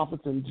other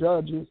prophets and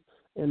judges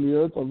in the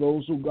earth, or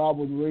those who God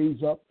would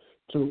raise up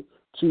to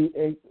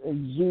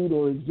exude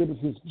or exhibit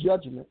his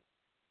judgment.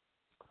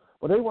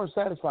 But they weren't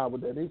satisfied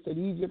with that. They said,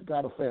 Egypt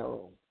got a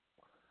pharaoh.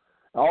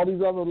 All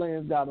these other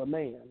lands got a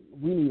man.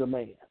 We need a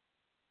man.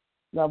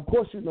 Now, of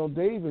course,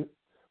 David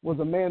was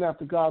a man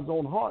after God's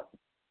own heart.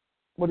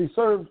 But he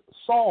served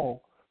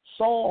Saul.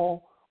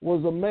 Saul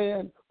was a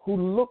man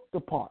who looked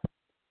the part.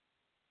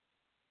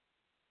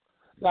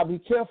 Now, be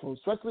careful,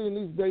 especially in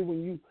these days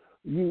when you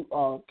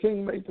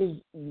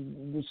kingmakers,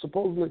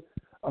 supposedly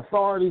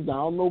authorities. I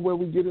don't know where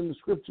we get in the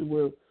scripture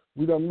where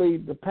we done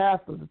made the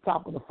pastor the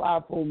top of the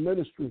fivefold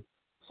ministry.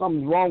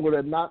 Something's wrong with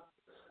that.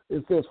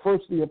 It says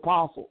first the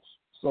apostles.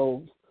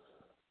 So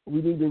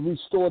we need to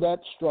restore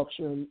that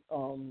structure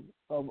of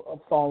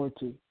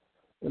authority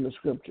in the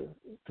scripture,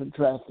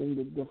 contrasting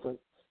the different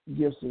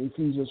gifts in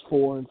Ephesians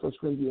 4 and 1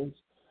 Corinthians.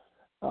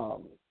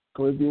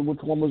 Corinthians,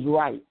 which one was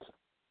right?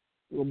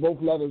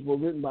 Both letters were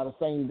written by the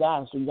same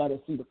guy, so you got to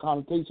see the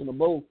connotation of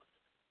both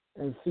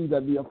and see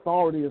that the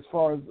authority, as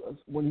far as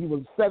when he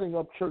was setting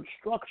up church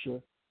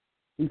structure,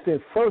 he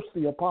said first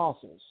the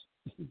apostles.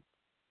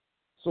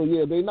 So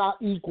yeah, they're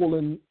not equal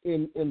in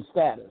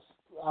status.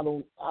 I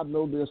know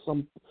there's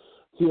some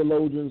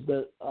theologians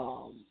that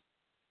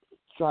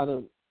try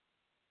to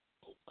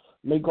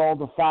make all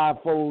the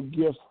fivefold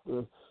gifts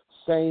the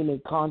same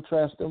and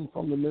contrast them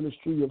from the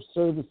ministry of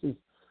services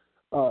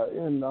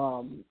and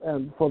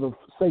for the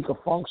sake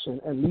of function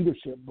and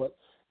leadership. But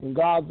in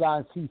God's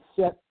eyes, he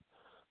set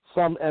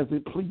some as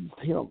it pleased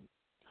him.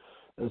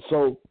 And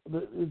so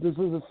this is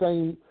the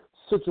same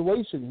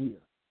situation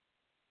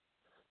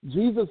here.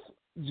 Jesus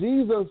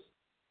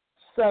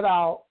set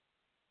out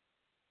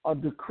a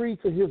decree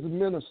to his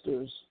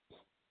ministers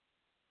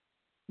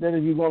that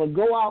if you're going to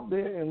go out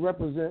there and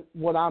represent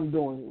what I'm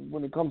doing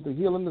when it comes to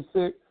healing the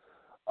sick,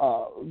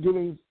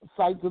 giving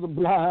sight to the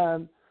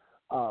blind,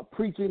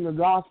 preaching the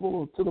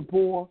gospel to the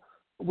poor,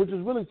 which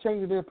is really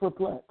changing their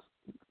perspective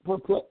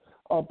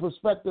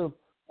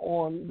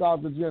on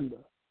God's agenda.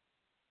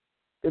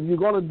 If you're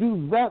going to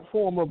do that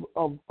form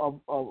of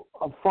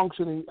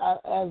functioning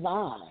as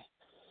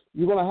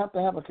you're going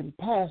to have a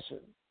compassion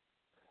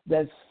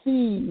that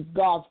sees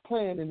God's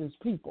plan in his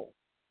people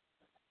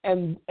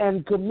and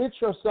commit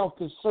yourself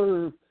to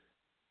serve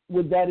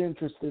with that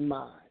interest in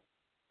mind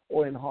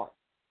or in heart.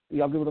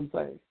 Y'all get what I'm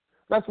saying?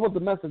 That's what the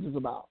message is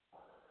about.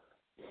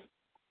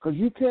 Because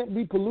you can't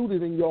be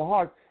polluted in your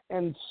heart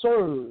and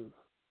serve.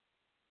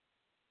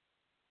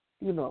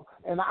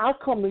 And I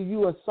come to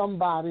you as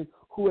somebody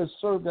who has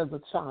served as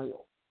a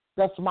child.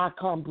 That's my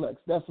complex.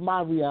 That's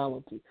my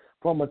reality.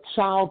 From a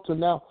child to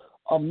now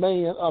a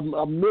man,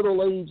 a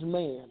middle-aged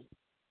man.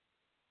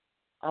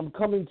 I'm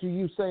coming to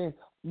you saying,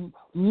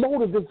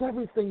 motive is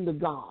everything to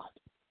God.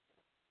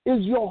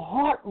 Is your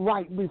heart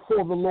right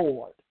before the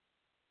Lord?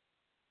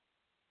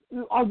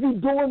 Are you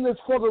doing this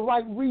for the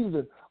right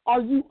reason?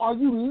 Are you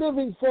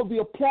living for the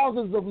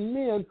applauses of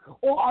men,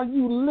 or are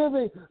you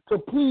living to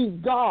please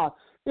God?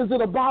 Is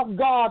it about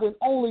God and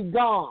only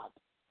God?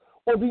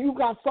 Or do you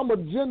got some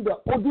agenda,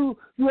 or do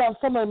you have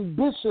some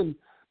ambition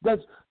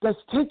that's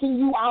taking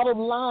you out of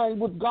line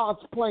with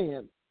God's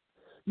plan?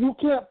 You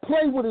can't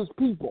play with his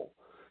people.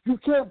 You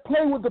can't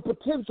play with the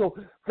potential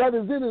that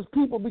is in his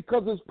people,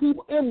 because his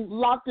people,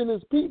 locked in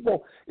his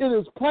people, in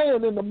his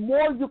plan. And the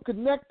more you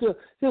connect to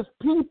his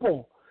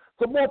people,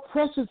 the more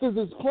precious is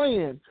his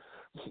plan.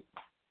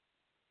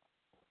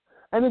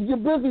 And if you're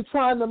busy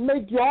trying to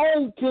make your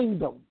own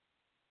kingdom,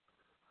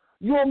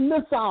 you'll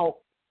miss out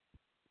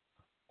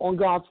on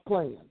God's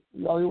plan.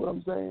 Y'all hear what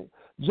I'm saying?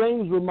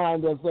 James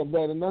reminds us of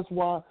that, and that's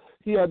why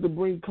he had to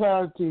bring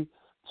clarity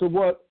to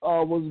what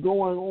was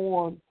going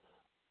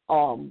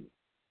on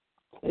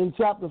in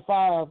chapter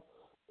 5,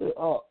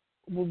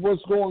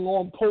 what's going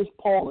on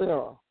post-Paul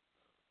era.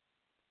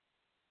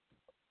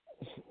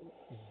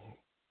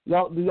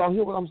 Do y'all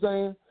hear what I'm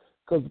saying?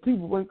 Because the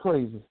people went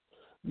crazy.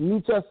 The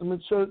New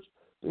Testament church,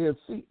 they had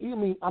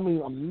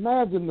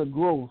imagine the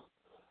growth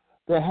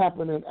that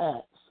happened in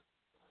Acts.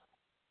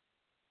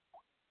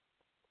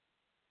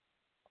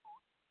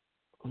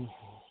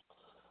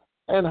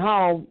 And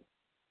how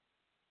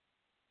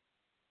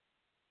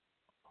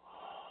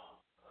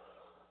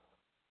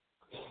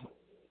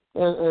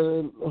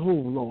oh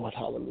Lord,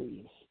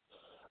 hallelujah.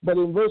 But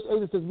in verse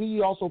 8 it says, "Be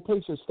ye also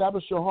patient,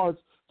 establish your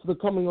hearts, to the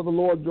coming of the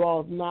Lord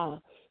draweth nigh."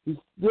 He's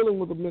dealing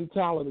with a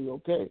mentality,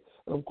 okay?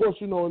 And of course,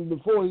 and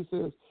before he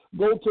says,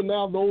 "Go to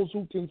now those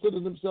who consider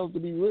themselves to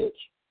be rich,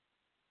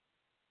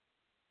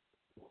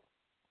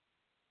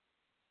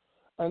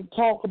 and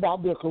talk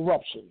about their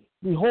corruption.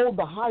 Behold,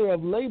 the hire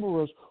of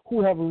laborers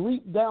who have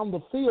reaped down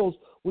the fields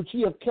which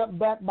ye have kept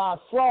back by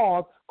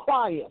fraud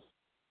crieth,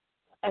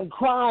 and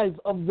cries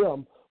of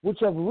them which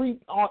have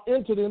reaped are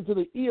entered into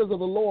the ears of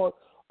the Lord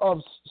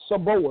of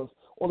Sabaoth,"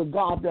 or the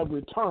God that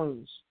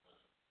returns.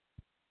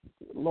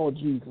 Lord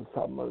Jesus,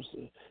 have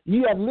mercy.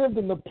 "Ye have lived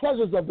in the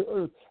pleasures of the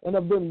earth, and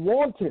have been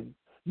wanton.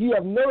 Ye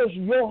have nourished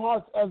your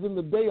hearts as in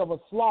the day of a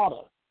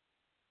slaughter.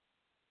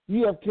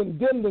 Ye have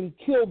condemned and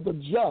killed the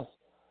just,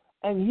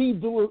 and he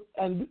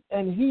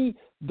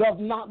doth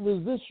not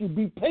resist you.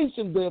 Be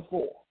patient,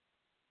 therefore,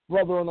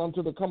 brethren,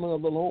 unto the coming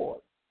of the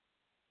Lord."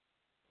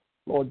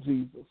 Lord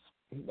Jesus.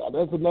 Now,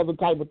 that's another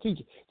type of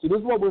teaching. See, this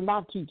is what we're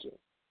not teaching.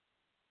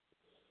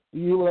 Do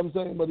you hear what I'm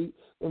saying? But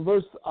in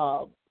verse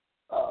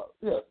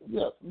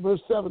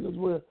verse 7 is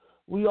where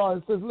we are.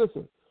 It says,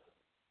 "Listen,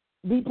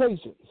 be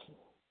patient,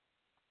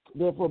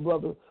 therefore,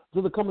 brother,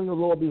 to the coming of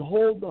the Lord.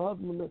 Behold, the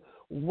husbandman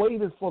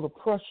waiteth for the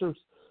precious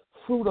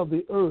fruit of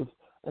the earth,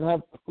 and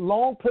have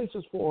long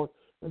patience for it,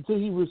 until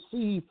he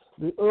receive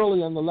the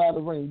early and the latter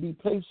rain. Be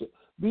patient.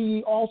 Be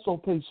ye also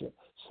patient.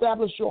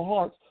 Establish your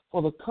hearts,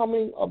 for the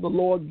coming of the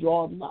Lord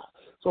draweth nigh."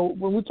 So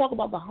when we talk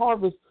about the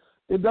harvest,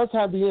 it does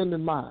have the end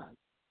in mind.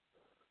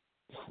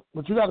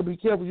 But you got to be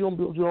careful you don't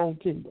build your own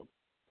kingdom.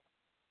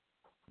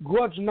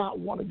 "Grudge not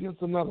one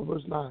against another,"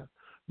 verse 9.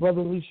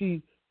 "Brother, lest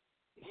ye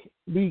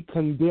be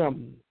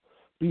condemned.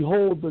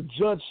 Behold, the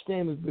judge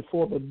standeth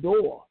before the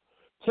door.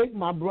 Take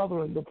my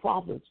brethren, the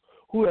prophets,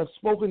 who have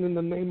spoken in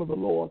the name of the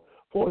Lord,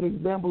 for an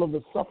example of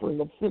the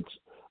suffering,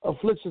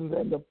 afflictions,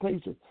 and of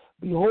patience.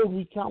 Behold,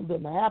 we count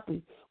them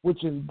happy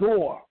which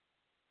endure.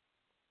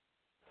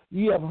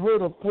 Ye have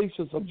heard of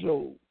patience of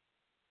Job,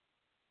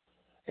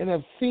 and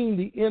have seen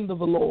the end of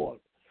the Lord,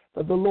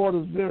 that the Lord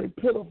is very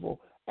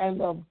pitiful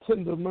and of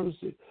tender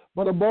mercy.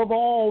 But above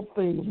all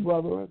things,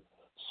 brethren,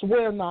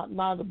 swear not,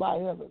 neither by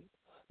heaven,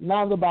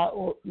 neither by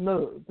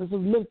nerve." This is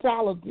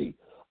mentality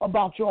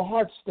about your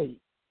heart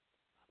state.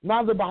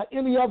 "Neither by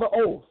any other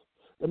oath."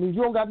 That means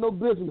you don't got no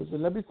business.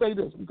 And let me say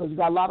this, because you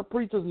got a lot of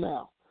preachers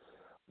now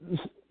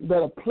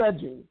that are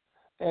pledging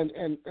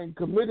and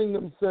committing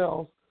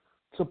themselves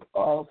to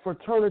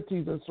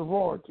fraternities and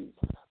sororities.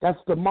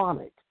 That's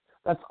demonic.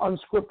 That's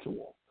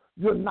unscriptural.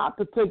 You're not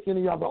to take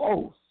any other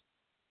oaths.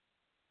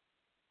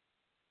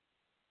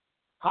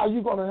 How are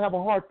you going to have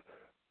a heart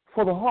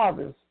for the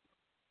harvest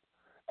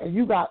and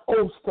you got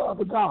oaths to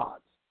other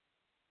gods,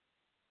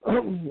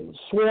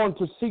 sworn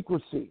to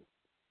secrecy?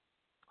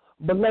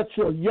 But let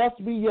your yes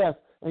be yes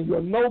and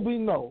your no be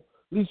no,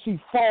 lest ye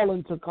fall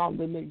into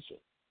condemnation.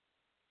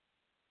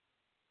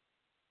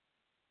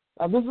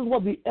 Now, this is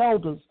what the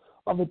elders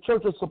of the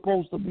church are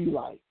supposed to be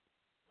like.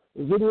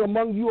 Is any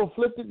among you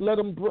afflicted? Let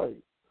him pray.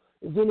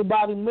 Is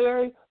anybody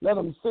merry? Let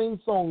him sing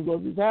songs. Or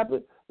if he's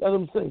happy, let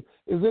him sing.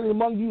 Is any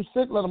among you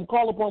sick? Let him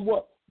call upon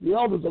what? The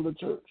elders of the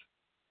church.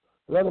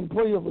 Let him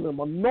pray over them,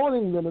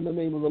 anointing them in the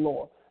name of the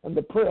Lord. And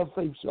the prayer of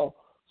faith shall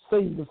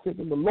save the sick,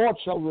 and the Lord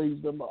shall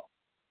raise them up.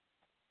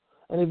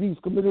 And if he's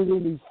committed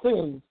any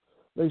sins,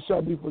 they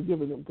shall be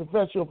forgiven him.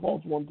 Confess your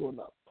faults one to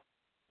another.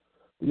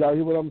 Y'all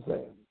hear what I'm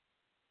saying?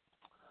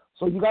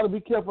 So you got to be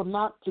careful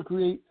not to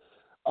create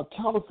a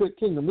counterfeit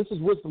kingdom. This is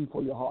wisdom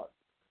for your heart.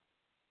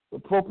 The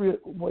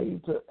appropriate way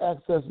to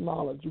access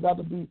knowledge. You got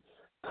to be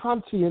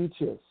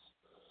conscientious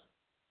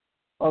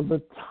of the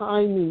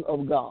timing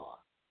of God.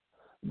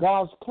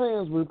 God's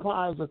plans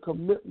requires a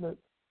commitment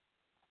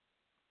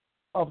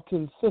of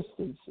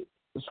consistency.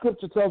 The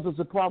scripture tells us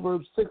in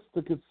Proverbs 6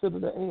 to consider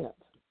the ant.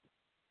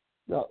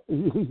 Now,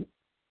 you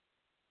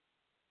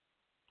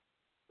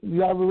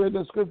ever read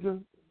that scripture?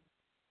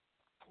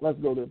 Let's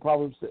go there,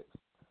 Proverbs 6.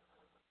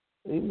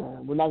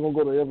 Amen. We're not going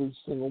to go to every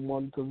single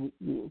one because,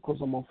 of course,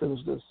 I'm going to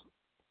finish this.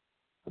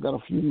 I got a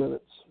few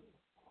minutes.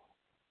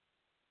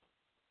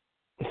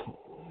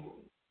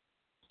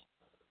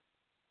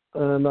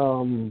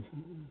 And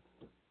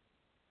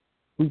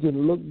we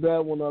can look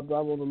that one up. I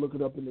want to look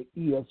it up in the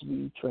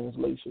ESV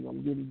translation.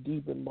 I'm getting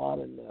deep in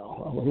modern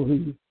now.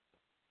 Hallelujah.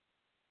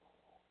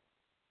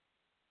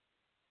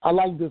 I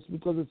like this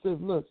because it says,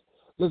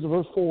 listen,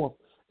 verse 4.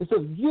 It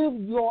says, give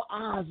your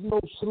eyes no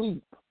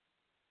sleep,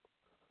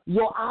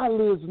 your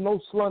eyelids no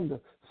slumber.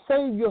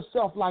 Save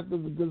yourself like the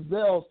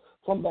gazelles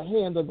from the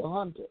hand of the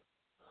hunter,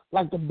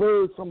 like the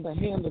bird from the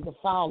hand of the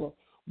fowler.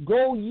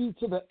 Go ye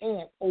to the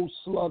ant, O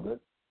sluggard.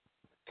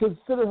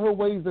 Consider her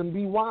ways and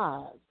be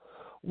wise.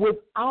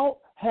 Without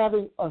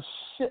having a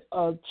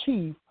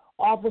chief,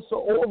 officer,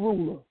 or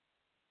ruler,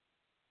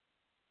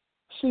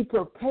 she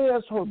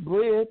prepares her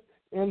bread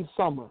in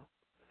summer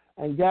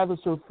and gathers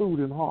her food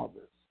in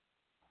harvest.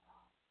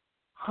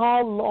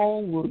 How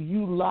long will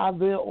you lie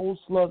there, O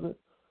sluggard,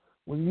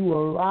 when you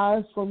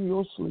arise from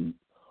your sleep,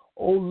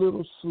 O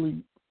little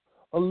sleep,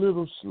 a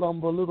little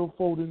slumber, a little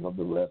folding of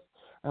the rest,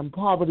 and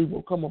poverty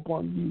will come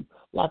upon you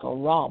like a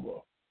robber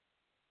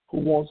who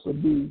wants to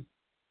be.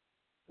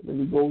 And then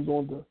he goes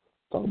on to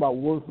talk about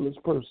worthless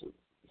person.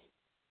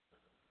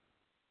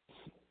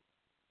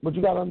 But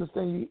you got to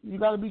understand, you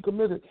got to be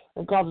committed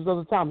and conscious of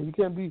the time. You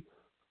can't be,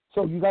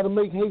 so you got to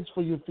make haste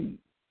for your feet.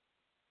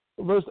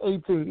 Verse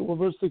 18 or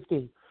verse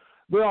 16.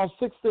 There are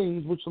 6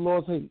 things which the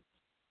Lord hates.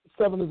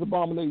 7 is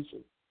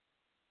abomination.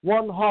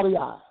 1, haughty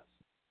eyes,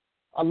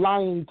 a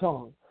lying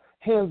tongue,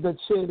 hands that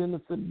shed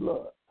innocent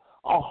blood,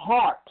 a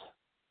heart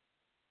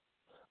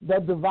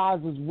that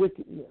devises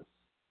wickedness,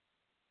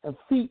 and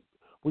feet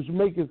which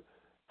maketh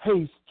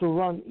haste to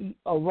run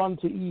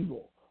to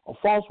evil, a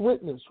false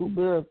witness who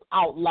beareth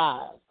out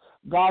lies.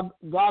 God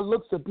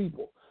looks at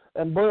people,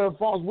 and bearing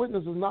false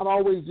witness is not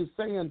always just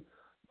saying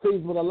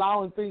things, but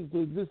allowing things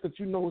to exist that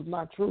you know is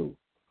not true.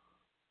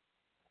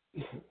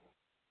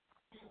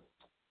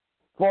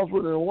 False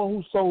witness, one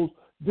who sows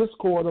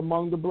discord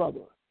among the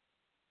brethren.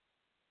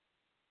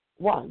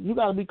 Why? You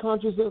got to be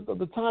conscious of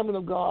the timing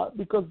of God,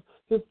 because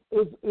His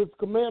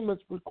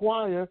commandments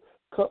require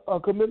a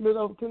commitment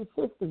of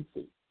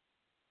consistency.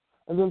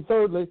 And then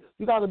thirdly,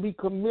 you got to be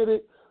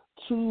committed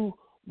to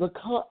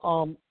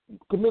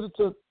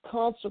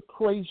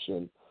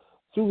consecration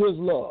through His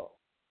love.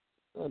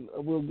 And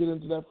we'll get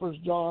into that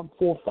 1 John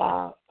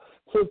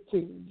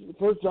 4:15.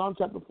 1 John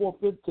chapter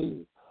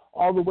 4:15,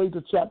 all the way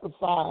to chapter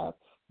 5,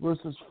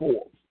 verses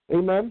 4.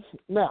 Amen.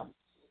 Now,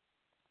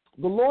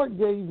 the Lord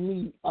gave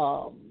me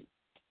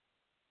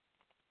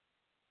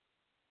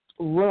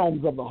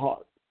realms of the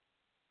heart.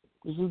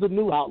 This is the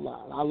new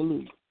outline.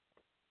 Hallelujah.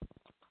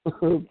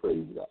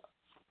 Praise God.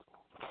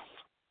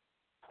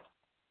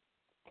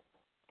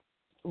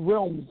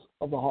 Realms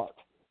of the heart.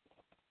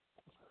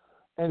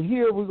 And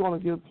here we're going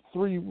to give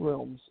 3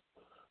 realms.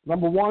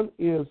 Number 1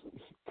 is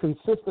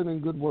consistent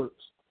in good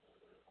works.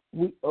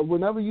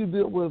 Whenever you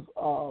deal with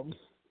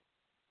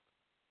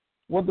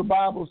what the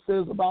Bible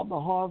says about the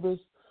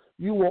harvest,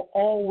 you will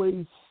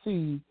always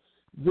see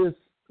this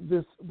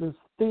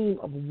theme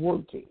of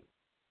working.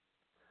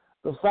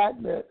 The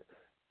fact that,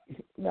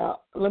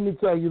 now let me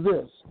tell you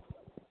this.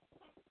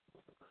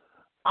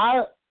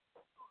 And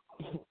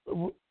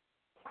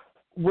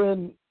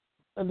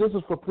this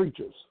is for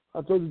preachers.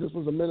 I told you this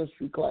was a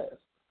ministry class.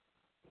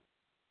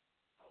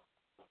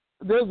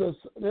 There's a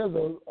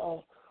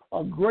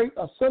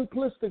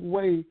simplistic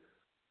way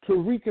to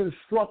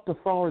reconstruct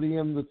authority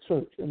in the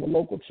church, in the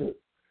local church,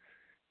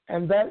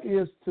 and that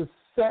is to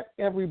set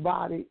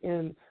everybody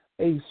in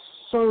a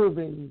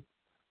serving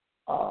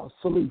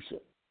solution.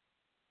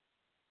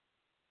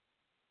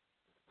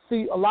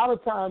 See, a lot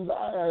of times,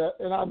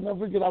 and I'll never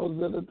forget, I was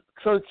at a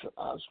church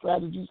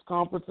strategies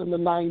conference in the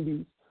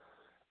 90s,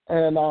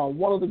 and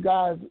one of the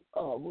guys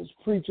was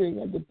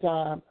preaching at the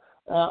time.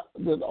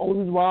 The only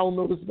reason why I don't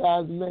know this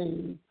guy's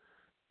name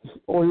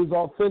or his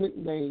authentic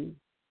name,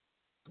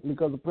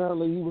 because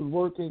apparently he was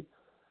working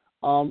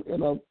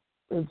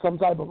in some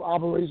type of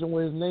operation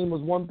where his name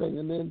was one thing,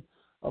 and then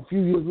a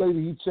few years later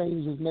he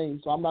changed his name.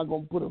 So I'm not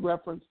going to put a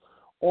reference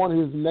on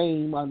his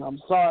name, and I'm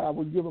sorry, I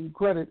would give him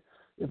credit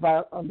if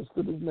I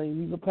understood his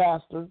name. He's a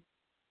pastor.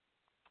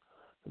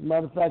 As a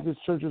matter of fact, his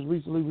church is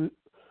recently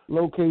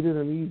located,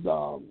 and he's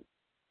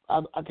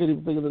I can't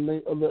even think of the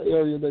name of the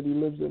area that he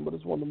lives in, but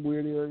it's one of them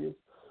weird areas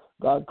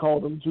God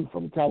called him to,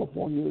 from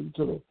California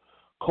into the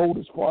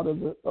coldest part of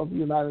the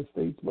United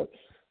States. But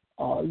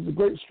he's a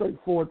great,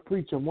 straightforward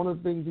preacher. One of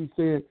the things he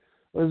said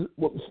was,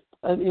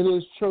 in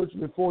his church,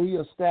 before he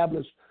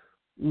established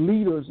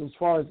leaders as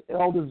far as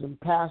elders and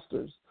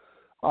pastors,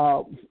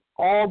 all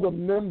the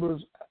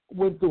members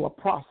went through a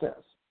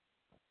process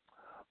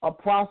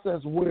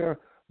where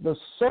The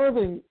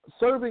serving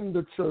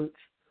the church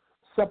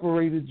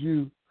separated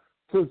you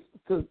to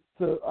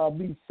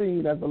be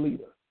seen as a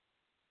leader.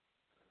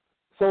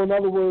 So in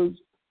other words,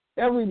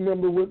 every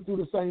member went through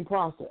the same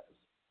process.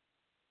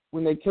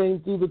 When they came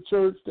through the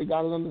church, they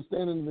got an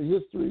understanding of the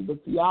history, the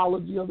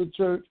theology of the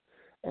church,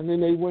 and then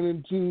they went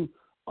into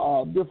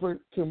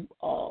different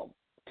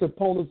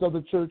components of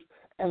the church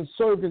and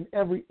served in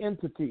every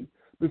entity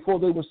before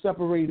they were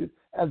separated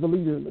as a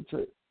leader in the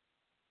church.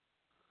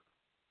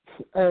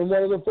 And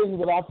one of the things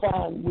that I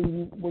find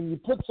when you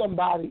put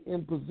somebody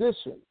in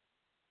position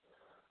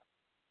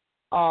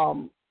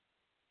for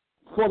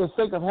the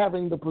sake of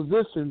having the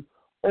position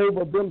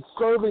over them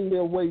serving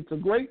their way to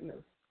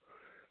greatness,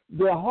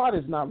 their heart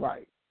is not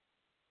right.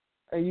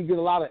 And you get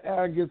a lot of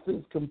arrogance,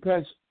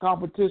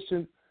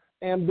 competition,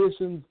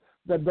 ambitions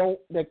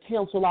that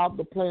cancel out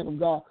the plan of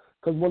God.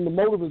 Because when the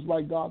motive is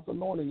right, God's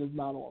anointing is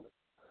not on it.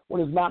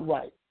 When it's not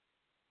right.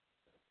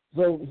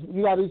 So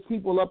you got these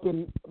people up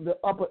in the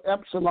upper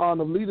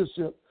echelon of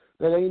leadership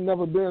that ain't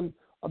never been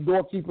a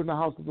doorkeeper in the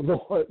house of the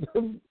Lord,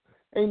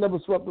 ain't never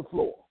swept the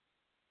floor,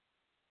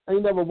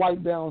 ain't never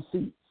wiped down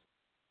seats.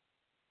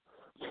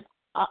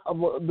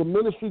 The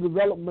ministry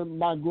development,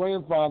 my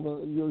grandfather,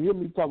 and you'll hear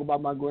me talk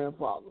about my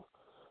grandfather.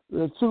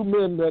 There's two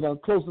men that are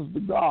closest to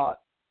God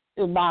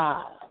in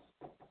my eyes.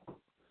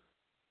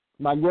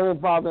 My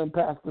grandfather and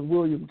Pastor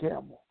William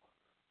Campbell.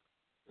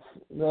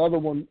 The other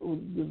one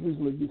just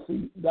recently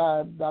deceased,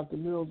 died. Dr.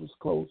 Mills was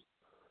close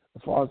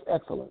as far as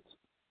excellence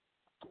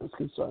is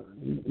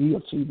concerned. He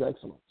achieved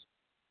excellence.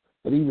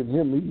 But even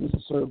him, he was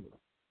a servant.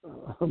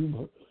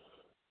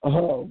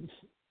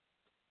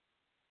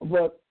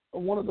 But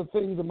one of the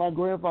things that my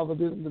grandfather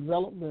did in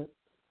development,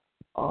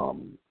 I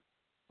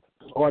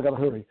got to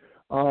hurry,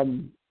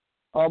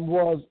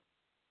 was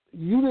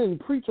you didn't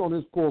preach on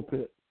his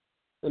pulpit.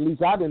 At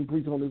least I didn't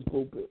preach on his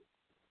pulpit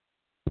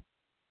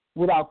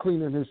without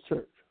cleaning his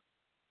church.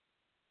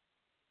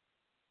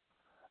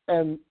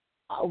 And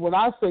when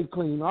I say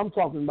clean, I'm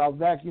talking about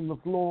vacuum the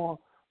floor,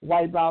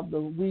 wipe out the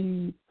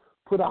weeds,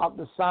 put out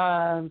the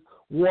sign,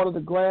 water the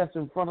grass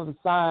in front of the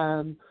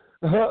sign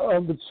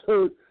of the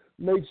church,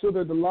 make sure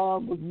that the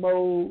lawn was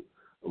mowed,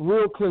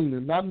 real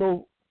cleaning, not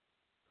no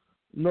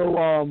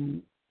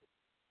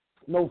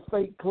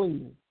fake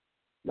cleaning.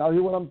 Y'all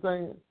hear what I'm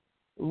saying?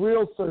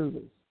 Real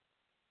service.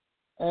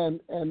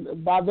 And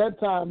by that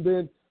time,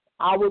 then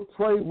I would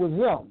pray with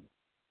him.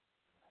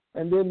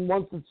 And then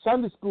once the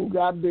Sunday school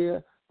got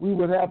there, we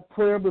would have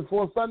prayer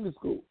before Sunday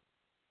school.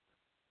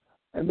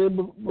 And then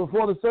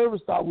before the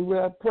service started, we would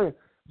have prayer.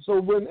 So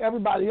when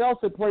everybody else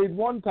had prayed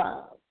one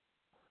time,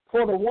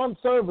 for the one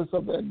service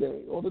of that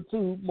day, or the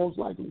two, most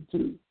likely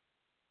two,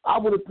 I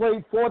would have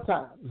prayed 4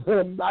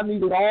 times. I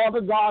needed all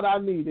the God I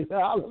needed.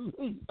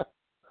 Hallelujah.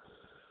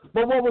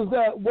 But what was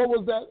that?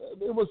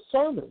 It was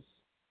service.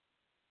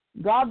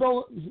 God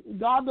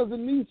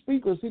doesn't need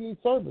speakers. He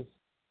needs service.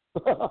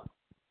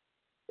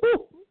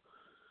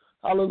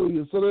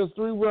 Hallelujah. So there's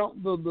 3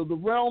 realms. The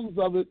realms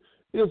of it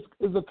is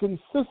a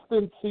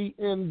consistency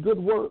in good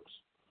works.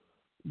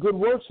 Good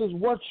works is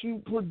what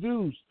you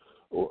produce.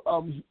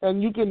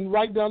 And you can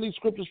write down these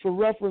scriptures for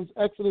reference.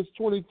 Exodus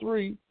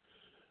 23,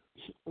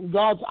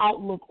 God's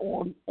outlook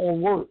on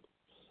work.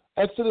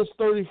 Exodus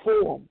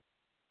 34.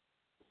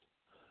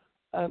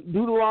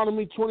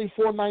 Deuteronomy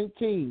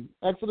 24:19.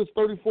 Exodus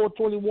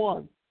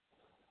 34:21.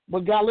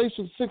 But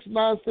Galatians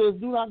 6:9 says,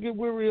 do not get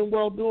weary in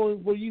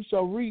well-doing, for ye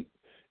shall reap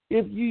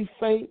if ye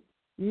faint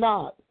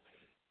not.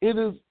 It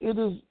is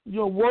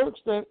your works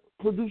that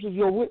produces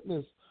your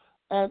witness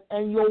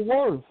and your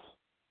worth.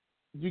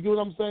 Do you get what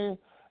I'm saying?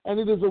 And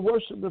it is a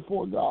worship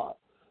before God.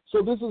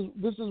 So this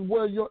is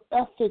where your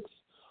ethics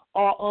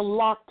are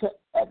unlocked to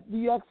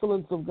the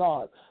excellence of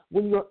God.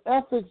 When your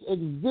ethics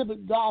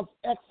exhibit God's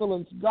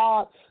excellence,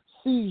 God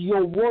sees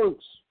your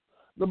works.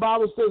 The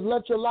Bible says,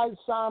 let your light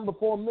shine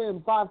before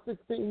men,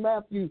 5:16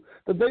 Matthew,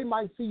 that they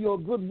might see your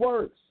good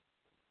works.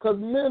 Because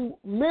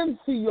men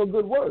see your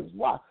good works.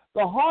 Why?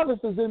 The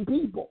harvest is in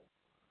people.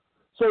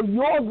 So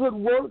your good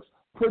works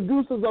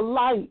produces a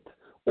light,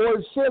 or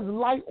it sheds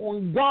light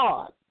on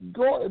God,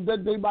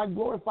 that they might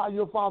glorify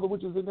your Father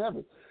which is in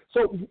heaven.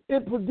 So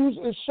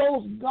it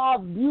shows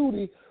God's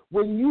beauty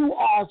when you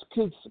are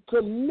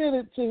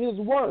committed to his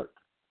work.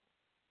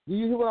 Do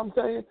you hear what I'm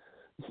saying?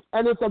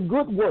 And it's a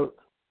good work.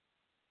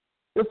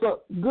 It's a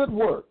good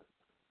work.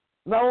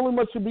 Not only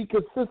must you be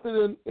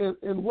consistent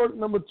in work,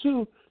 number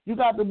 2, you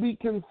got to be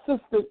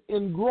consistent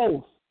in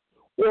growth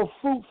or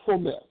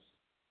fruitfulness.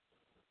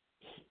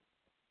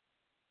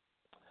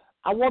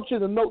 I want you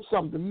to note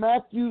something.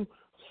 Matthew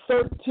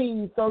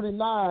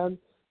 13:39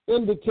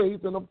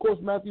 indicates, and of course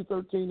Matthew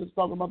 13 is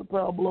talking about the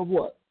parable of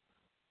what?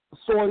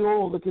 Soil,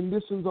 or the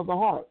conditions of the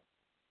heart.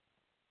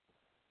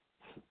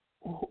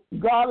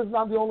 God is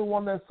not the only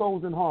one that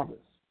sows and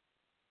harvests.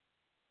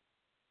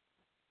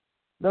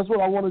 That's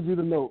what I wanted you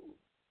to know.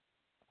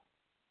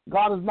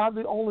 God is not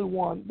the only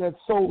one that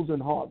sows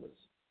and harvests.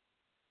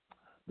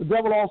 The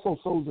devil also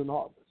sows and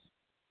harvests.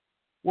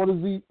 What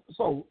does he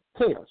sow?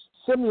 Tares,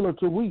 similar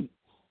to wheat.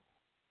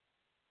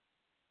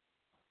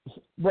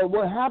 But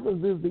what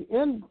happens is the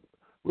end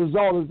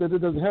result is that it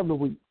doesn't have no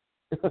wheat.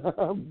 You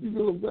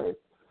know what I'm saying?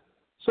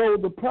 So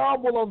the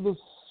parable of the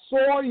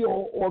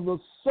soil or the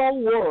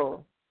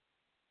sower,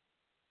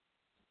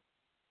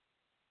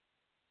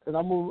 and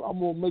I'm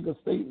gonna make a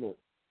statement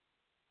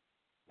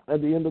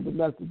at the end of the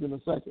message in a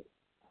second.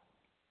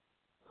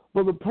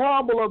 But the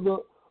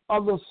parable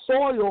of the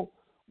soil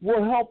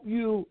will help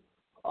you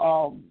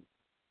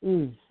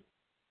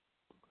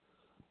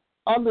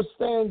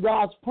understand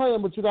God's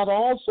plan, but you got to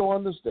also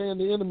understand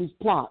the enemy's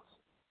plots.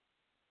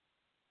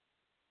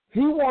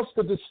 He wants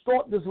to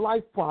distort this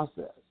life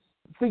process.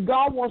 See,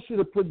 God wants you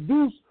to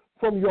produce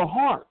from your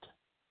heart,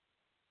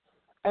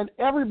 and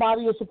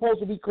everybody is supposed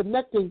to be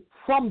connecting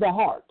from the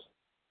heart.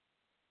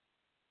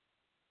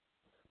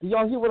 Do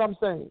y'all hear what I'm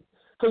saying?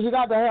 Because you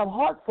got to have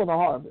heart for the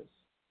harvest.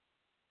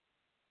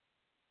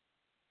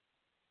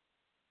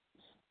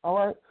 All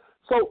right?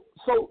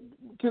 So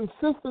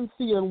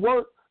consistency in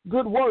work,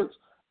 good works,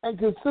 and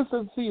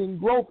consistency in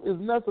growth is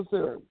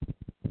necessary.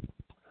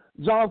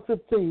 John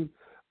 15.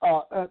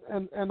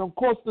 And of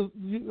course,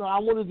 I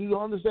wanted you to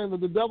understand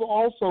that the devil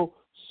also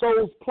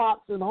sows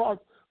plots in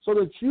hearts so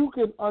that you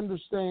can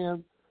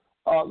understand.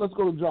 Let's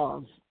go to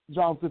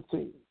John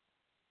 15.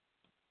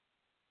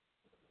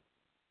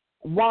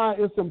 Why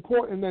it's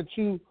important that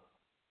you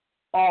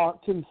are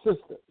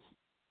consistent.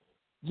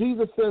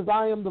 Jesus says,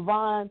 I am the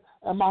vine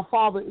and my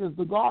Father is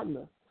the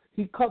gardener.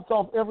 He cuts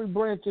off every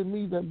branch in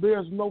me that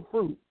bears no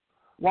fruit.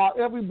 While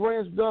every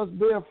branch does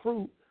bear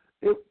fruit,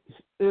 no,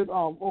 I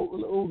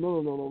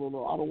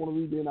don't want to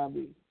read the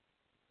NIV.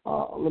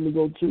 Let me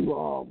go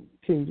to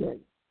King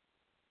James.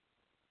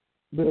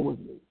 Bear with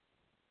me.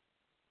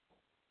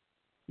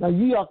 Now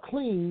ye are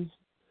clean.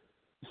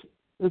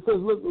 It says,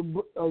 look,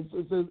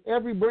 it says,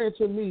 every branch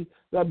in me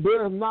that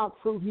beareth not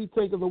fruit, he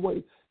taketh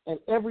away. And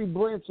every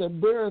branch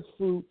that beareth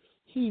fruit,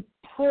 he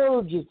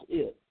purges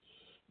it.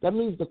 That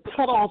means to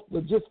cut off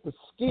just the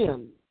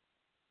skin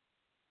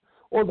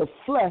or the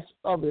flesh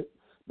of it,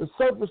 the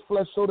surface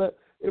flesh, so that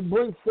it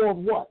brings forth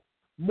what?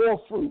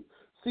 More fruit.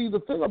 See, the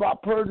thing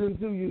about purging,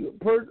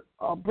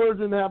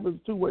 purging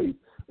happens two ways.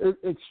 It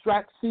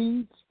extracts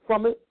seeds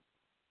from it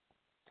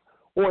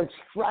or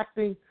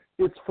extracting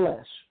its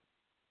flesh.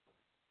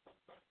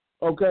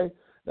 Okay?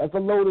 That's a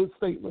loaded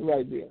statement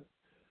right there.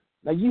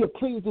 Now, ye are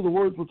clean through the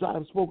words which I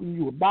have spoken.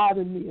 You abide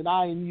in me, and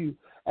I in you.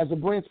 As a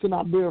branch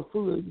cannot bear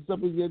fruit,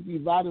 except as ye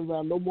abide in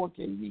me, no more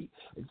can ye,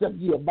 except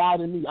ye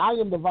abide in me. I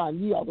am the vine,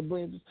 ye are the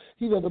branches.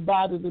 He that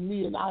abideth in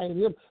me, and I in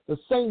him, the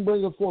same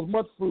bringeth forth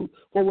much fruit.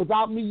 For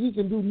without me ye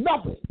can do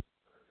nothing.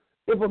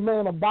 If a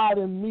man abide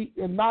in me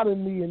and not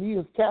in me, and he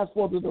is cast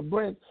forth as a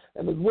branch,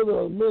 and as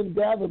wither men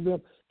gather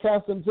them,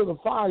 cast them to the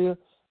fire,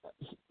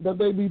 that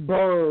they be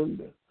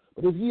burned.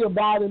 But if ye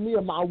abide in me,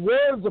 and my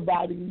words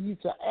abide in you, ye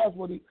shall ask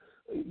what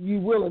ye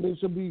will, and it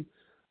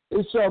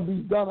shall be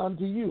done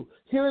unto you.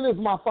 Herein is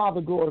my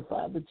Father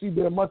glorified, that ye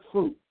bear much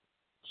fruit.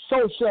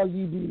 So shall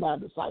ye be my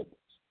disciples.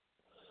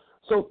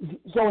 So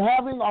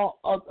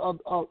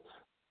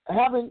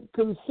having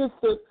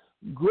consistent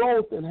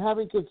growth and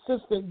having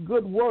consistent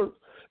good work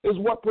is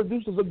what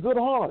produces a good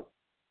heart.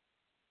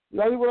 You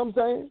know what I'm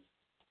saying?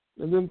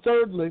 And then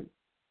thirdly,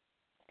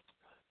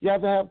 you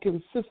have to have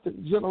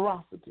consistent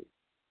generosity.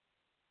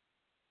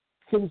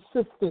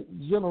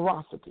 Consistent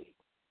generosity.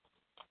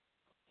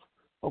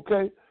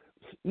 Okay?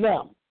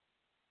 Now,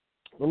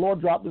 the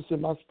Lord dropped this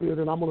in my spirit,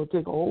 and I'm going to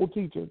take a whole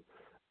teaching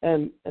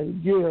and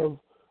give,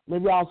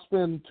 maybe I'll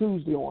spend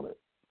Tuesday on it,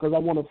 because I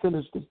want to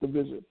finish this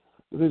division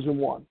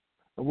 1.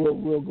 And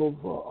we'll go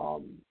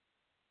for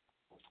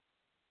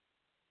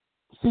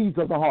seeds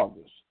of the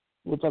harvest.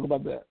 We'll talk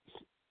about that.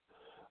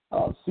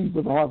 Seeds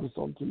of the harvest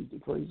on Tuesday,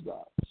 praise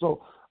God.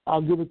 So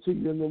I'll give it to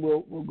you, and then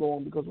we'll go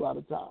on because we're out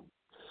of time.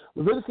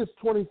 Leviticus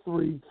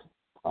 23,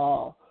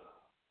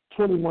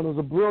 21 is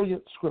a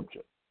brilliant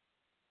scripture.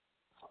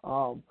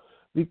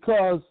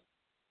 Because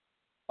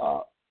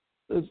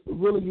it's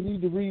really, you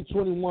need to read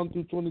 21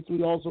 through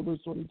 23, also verse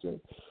 22.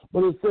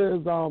 But it says,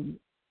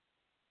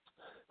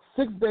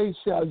 6 days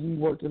shall ye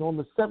work, and on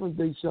the 7th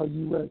day shall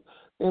ye rest.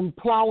 In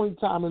plowing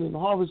time and in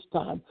harvest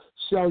time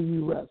shall ye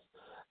rest.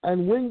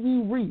 And when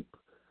ye reap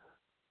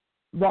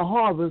the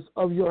harvest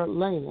of your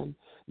land,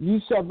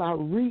 ye shall not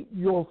reap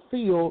your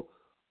field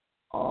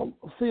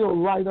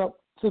right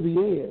up to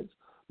the edge,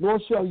 nor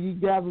shall ye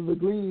gather the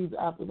gleanings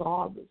after the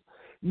harvest.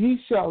 Ye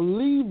shall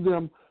leave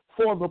them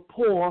for the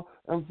poor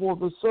and for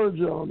the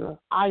sojourner.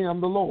 I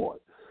am the Lord.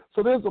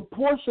 So there's a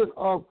portion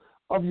of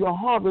your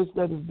harvest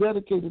that is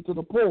dedicated to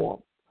the poor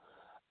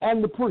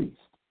and the priest.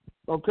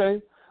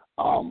 Okay?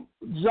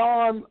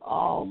 John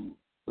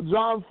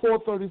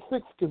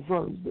 4:36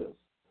 confirms this.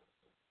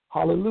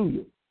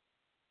 Hallelujah.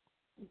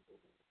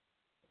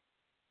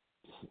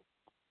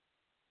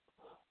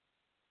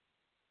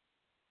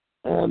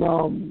 And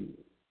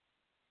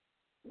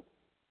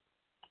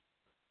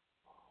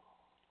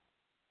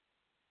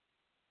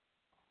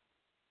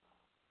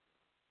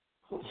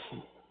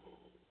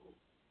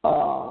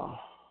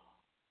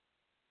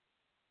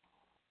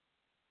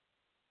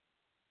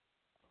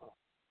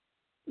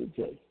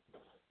okay.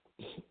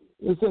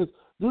 It says,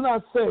 do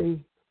not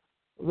say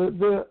that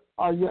there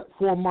are yet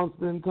 4 months,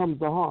 then comes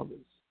the harvest.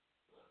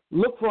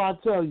 Look, for I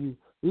tell you,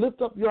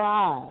 lift up your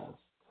eyes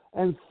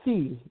and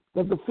see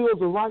that the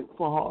fields are ripe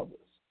for harvest.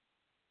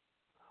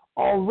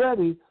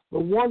 Already the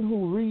one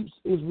who reaps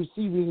is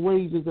receiving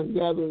wages and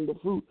gathering the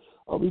fruit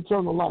of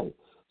eternal life,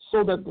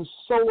 so that the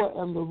sower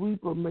and the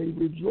reaper may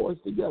rejoice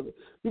together.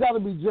 You got to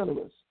be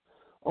generous,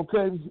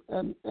 okay?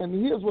 And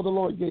here's what the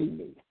Lord gave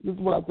me. This is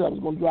what I said I was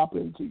going to drop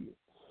into you.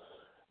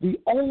 The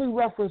only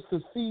reference to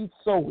seed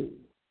sowing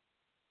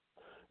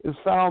is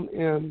found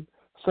in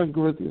 2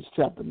 Corinthians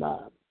chapter 9.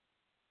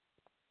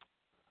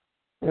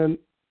 And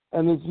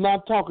it's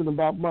not talking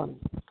about money.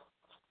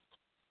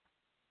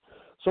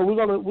 So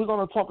we're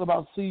gonna talk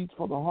about seeds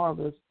for the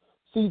harvest,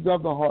 seeds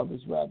of the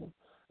harvest rather,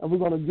 and we're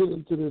gonna get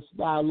into this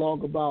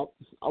dialogue about.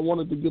 I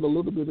wanted to get a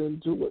little bit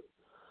into it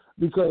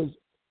because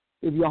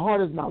if your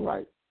heart is not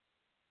right,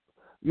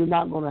 you're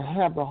not gonna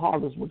have the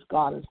harvest which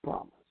God has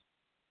promised.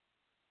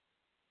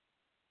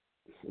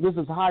 This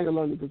is higher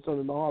learning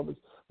concerning the harvest.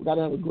 We got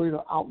to have a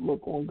greater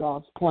outlook on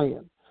God's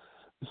plan,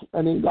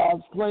 and in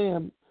God's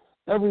plan,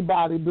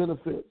 everybody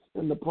benefits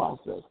in the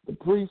process: the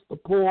priest, the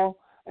poor,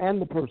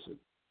 and the person.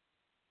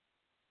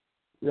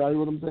 You know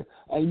what I'm saying?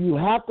 And you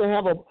have to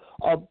have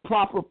a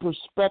proper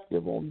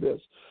perspective on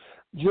this.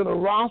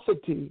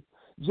 Generosity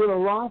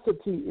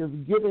is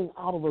giving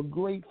out of a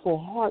grateful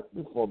heart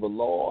before the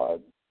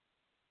Lord.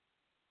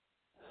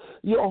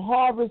 Your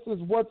harvest is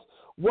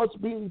what's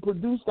being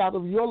produced out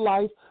of your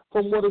life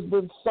from what has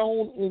been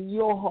sown in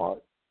your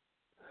heart.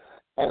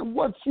 And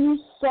what you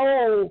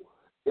sow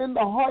in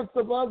the hearts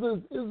of others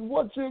is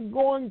what you're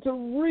going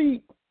to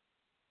reap.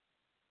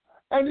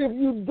 And if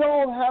you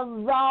don't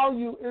have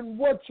value in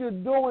what you're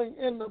doing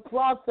in the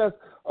process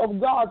of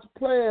God's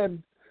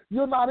plan,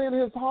 you're not in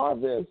his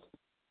harvest.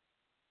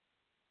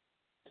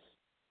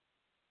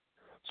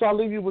 So I'll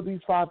leave you with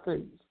these 5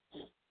 things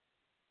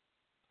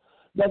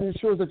that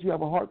ensures that you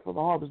have a heart for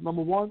the harvest.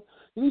 Number 1,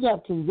 you need to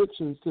have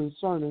convictions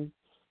concerning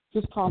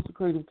his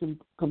consecrated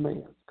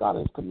commands. God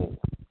has commands.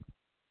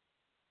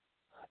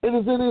 It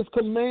is in his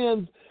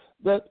commands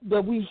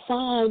that we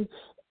find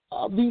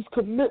these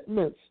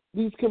commitments,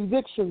 these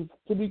convictions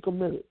to be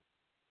committed.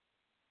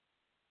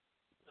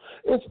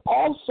 It's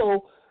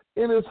also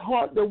in his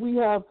heart that we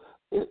have,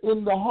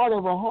 in the heart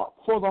of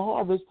for the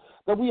harvest,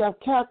 that we have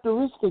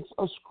characteristics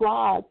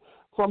ascribed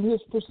from his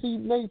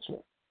perceived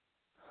nature.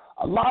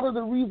 A lot of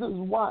the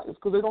reasons why is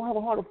because they don't have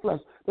a heart of flesh.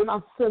 They're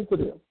not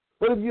sensitive.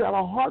 But if you have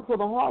a heart for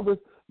the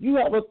harvest, you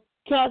have a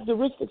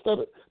characteristics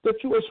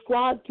that you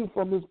ascribe to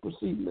from his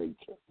perceived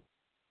nature.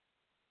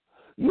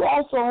 You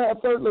also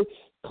have, thirdly,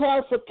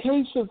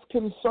 clarifications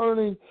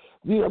concerning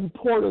the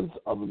importance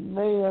of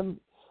man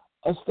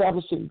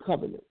establishing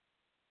covenant.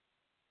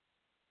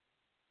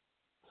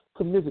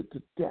 Committed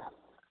to death.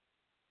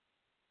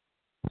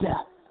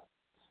 Death.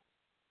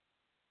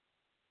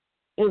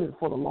 In it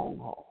for the long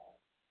haul.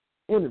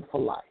 In it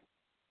for life.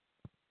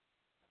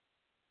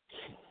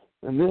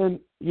 And then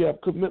you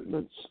have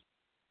commitments,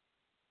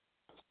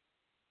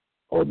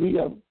 or you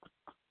have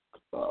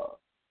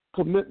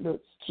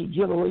commitments to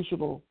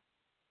generational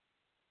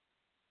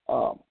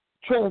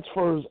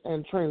transfers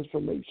and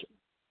transformation.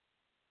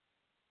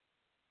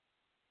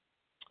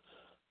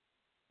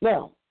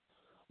 Now,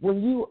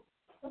 when you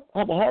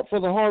have a heart for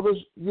the harvest,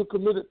 you're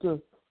committed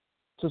to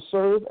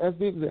serve as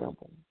the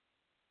example,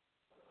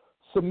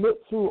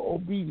 submit through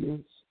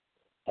obedience,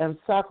 and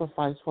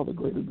sacrifice for the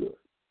greater good.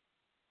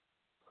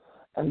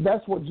 And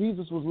that's what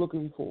Jesus was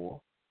looking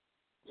for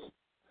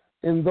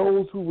in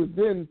those who would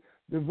then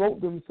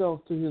devote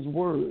themselves to his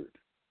word,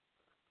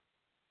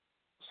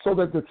 so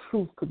that the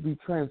truth could be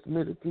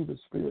transmitted through the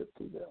Spirit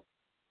to them.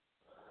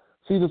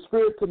 See, the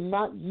Spirit could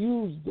not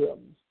use them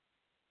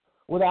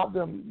without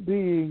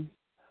them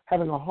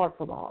having a heart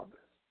for the harvest.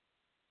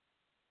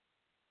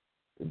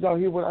 Did y'all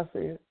hear what I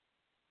said?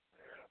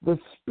 The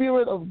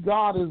Spirit of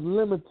God is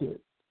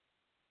limited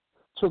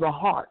to the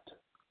heart.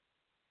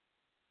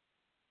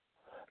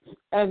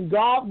 And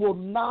God will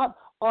not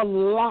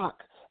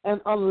unlock and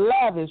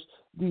unlavish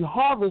the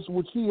harvest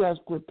which he has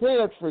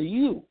prepared for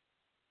you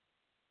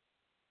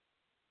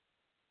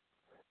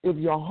if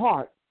your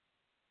heart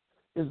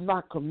is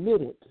not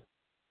committed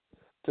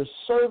to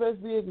serve as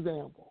the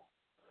example,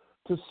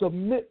 to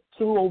submit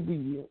to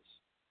obedience,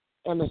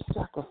 and to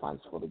sacrifice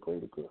for the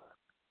greater good.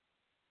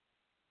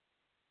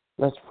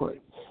 Let's pray.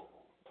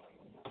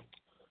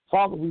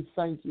 Father, we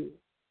thank you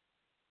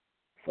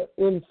for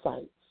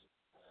insights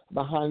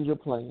behind your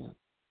plan.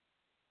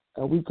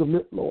 And we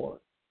commit, Lord,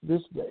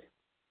 this day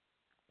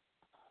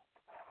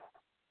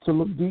to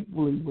look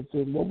deeply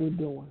within what we're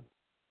doing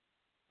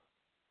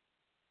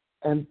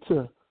and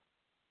to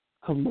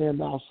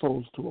command our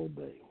souls to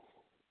obey.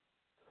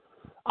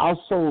 Our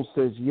soul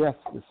says yes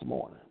this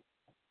morning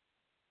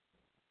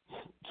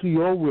to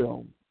your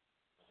will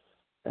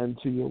and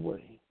to your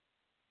way.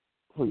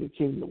 For your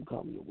kingdom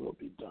come, your will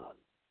be done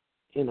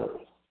in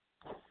earth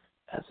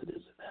as it is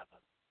in heaven.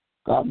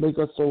 God, make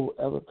us so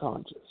ever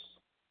conscious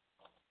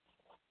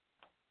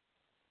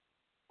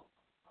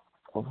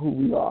of who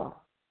we are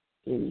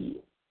in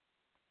you.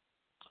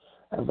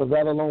 And for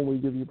that alone, we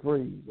give you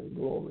praise and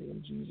glory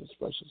in Jesus'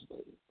 precious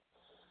name.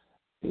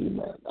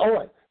 Amen. All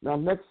right. Now,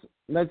 next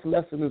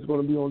lesson is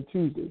going to be on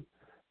Tuesday.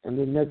 And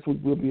then next week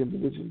we'll be in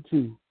Division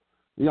 2,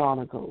 the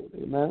honor code.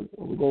 Amen.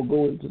 And we're going to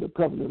go into the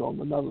covenant on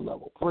another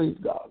level. Praise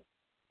God.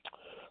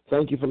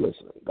 Thank you for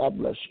listening. God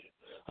bless you.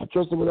 I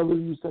trust that whatever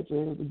you set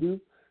your hands to do,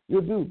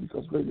 you'll do,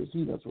 because greater is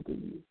He that's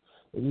within you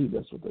than he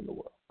that's within the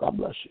world. God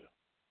bless you.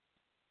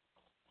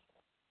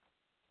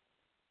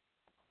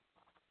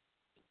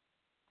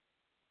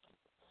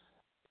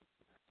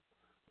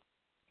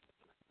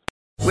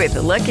 With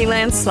the Lucky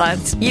Land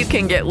Slots, you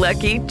can get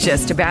lucky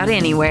just about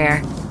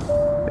anywhere.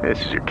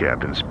 This is your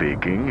captain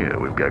speaking.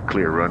 We've got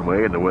clear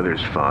runway and the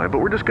weather's fine, but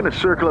we're just going to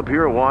circle up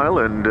here a while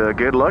and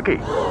get lucky.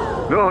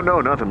 No,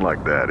 nothing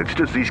like that. It's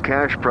just these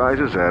cash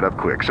prizes add up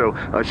quick. So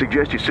I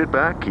suggest you sit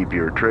back, keep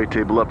your tray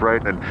table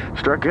upright, and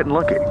start getting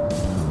lucky.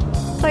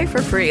 Play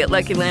for free at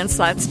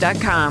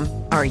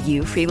LuckyLandSlots.com. Are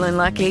you feeling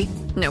lucky?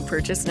 No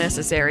purchase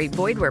necessary.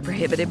 Void where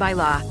prohibited by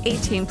law.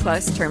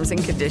 18+ terms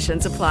and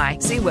conditions apply.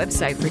 See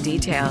website for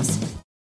details.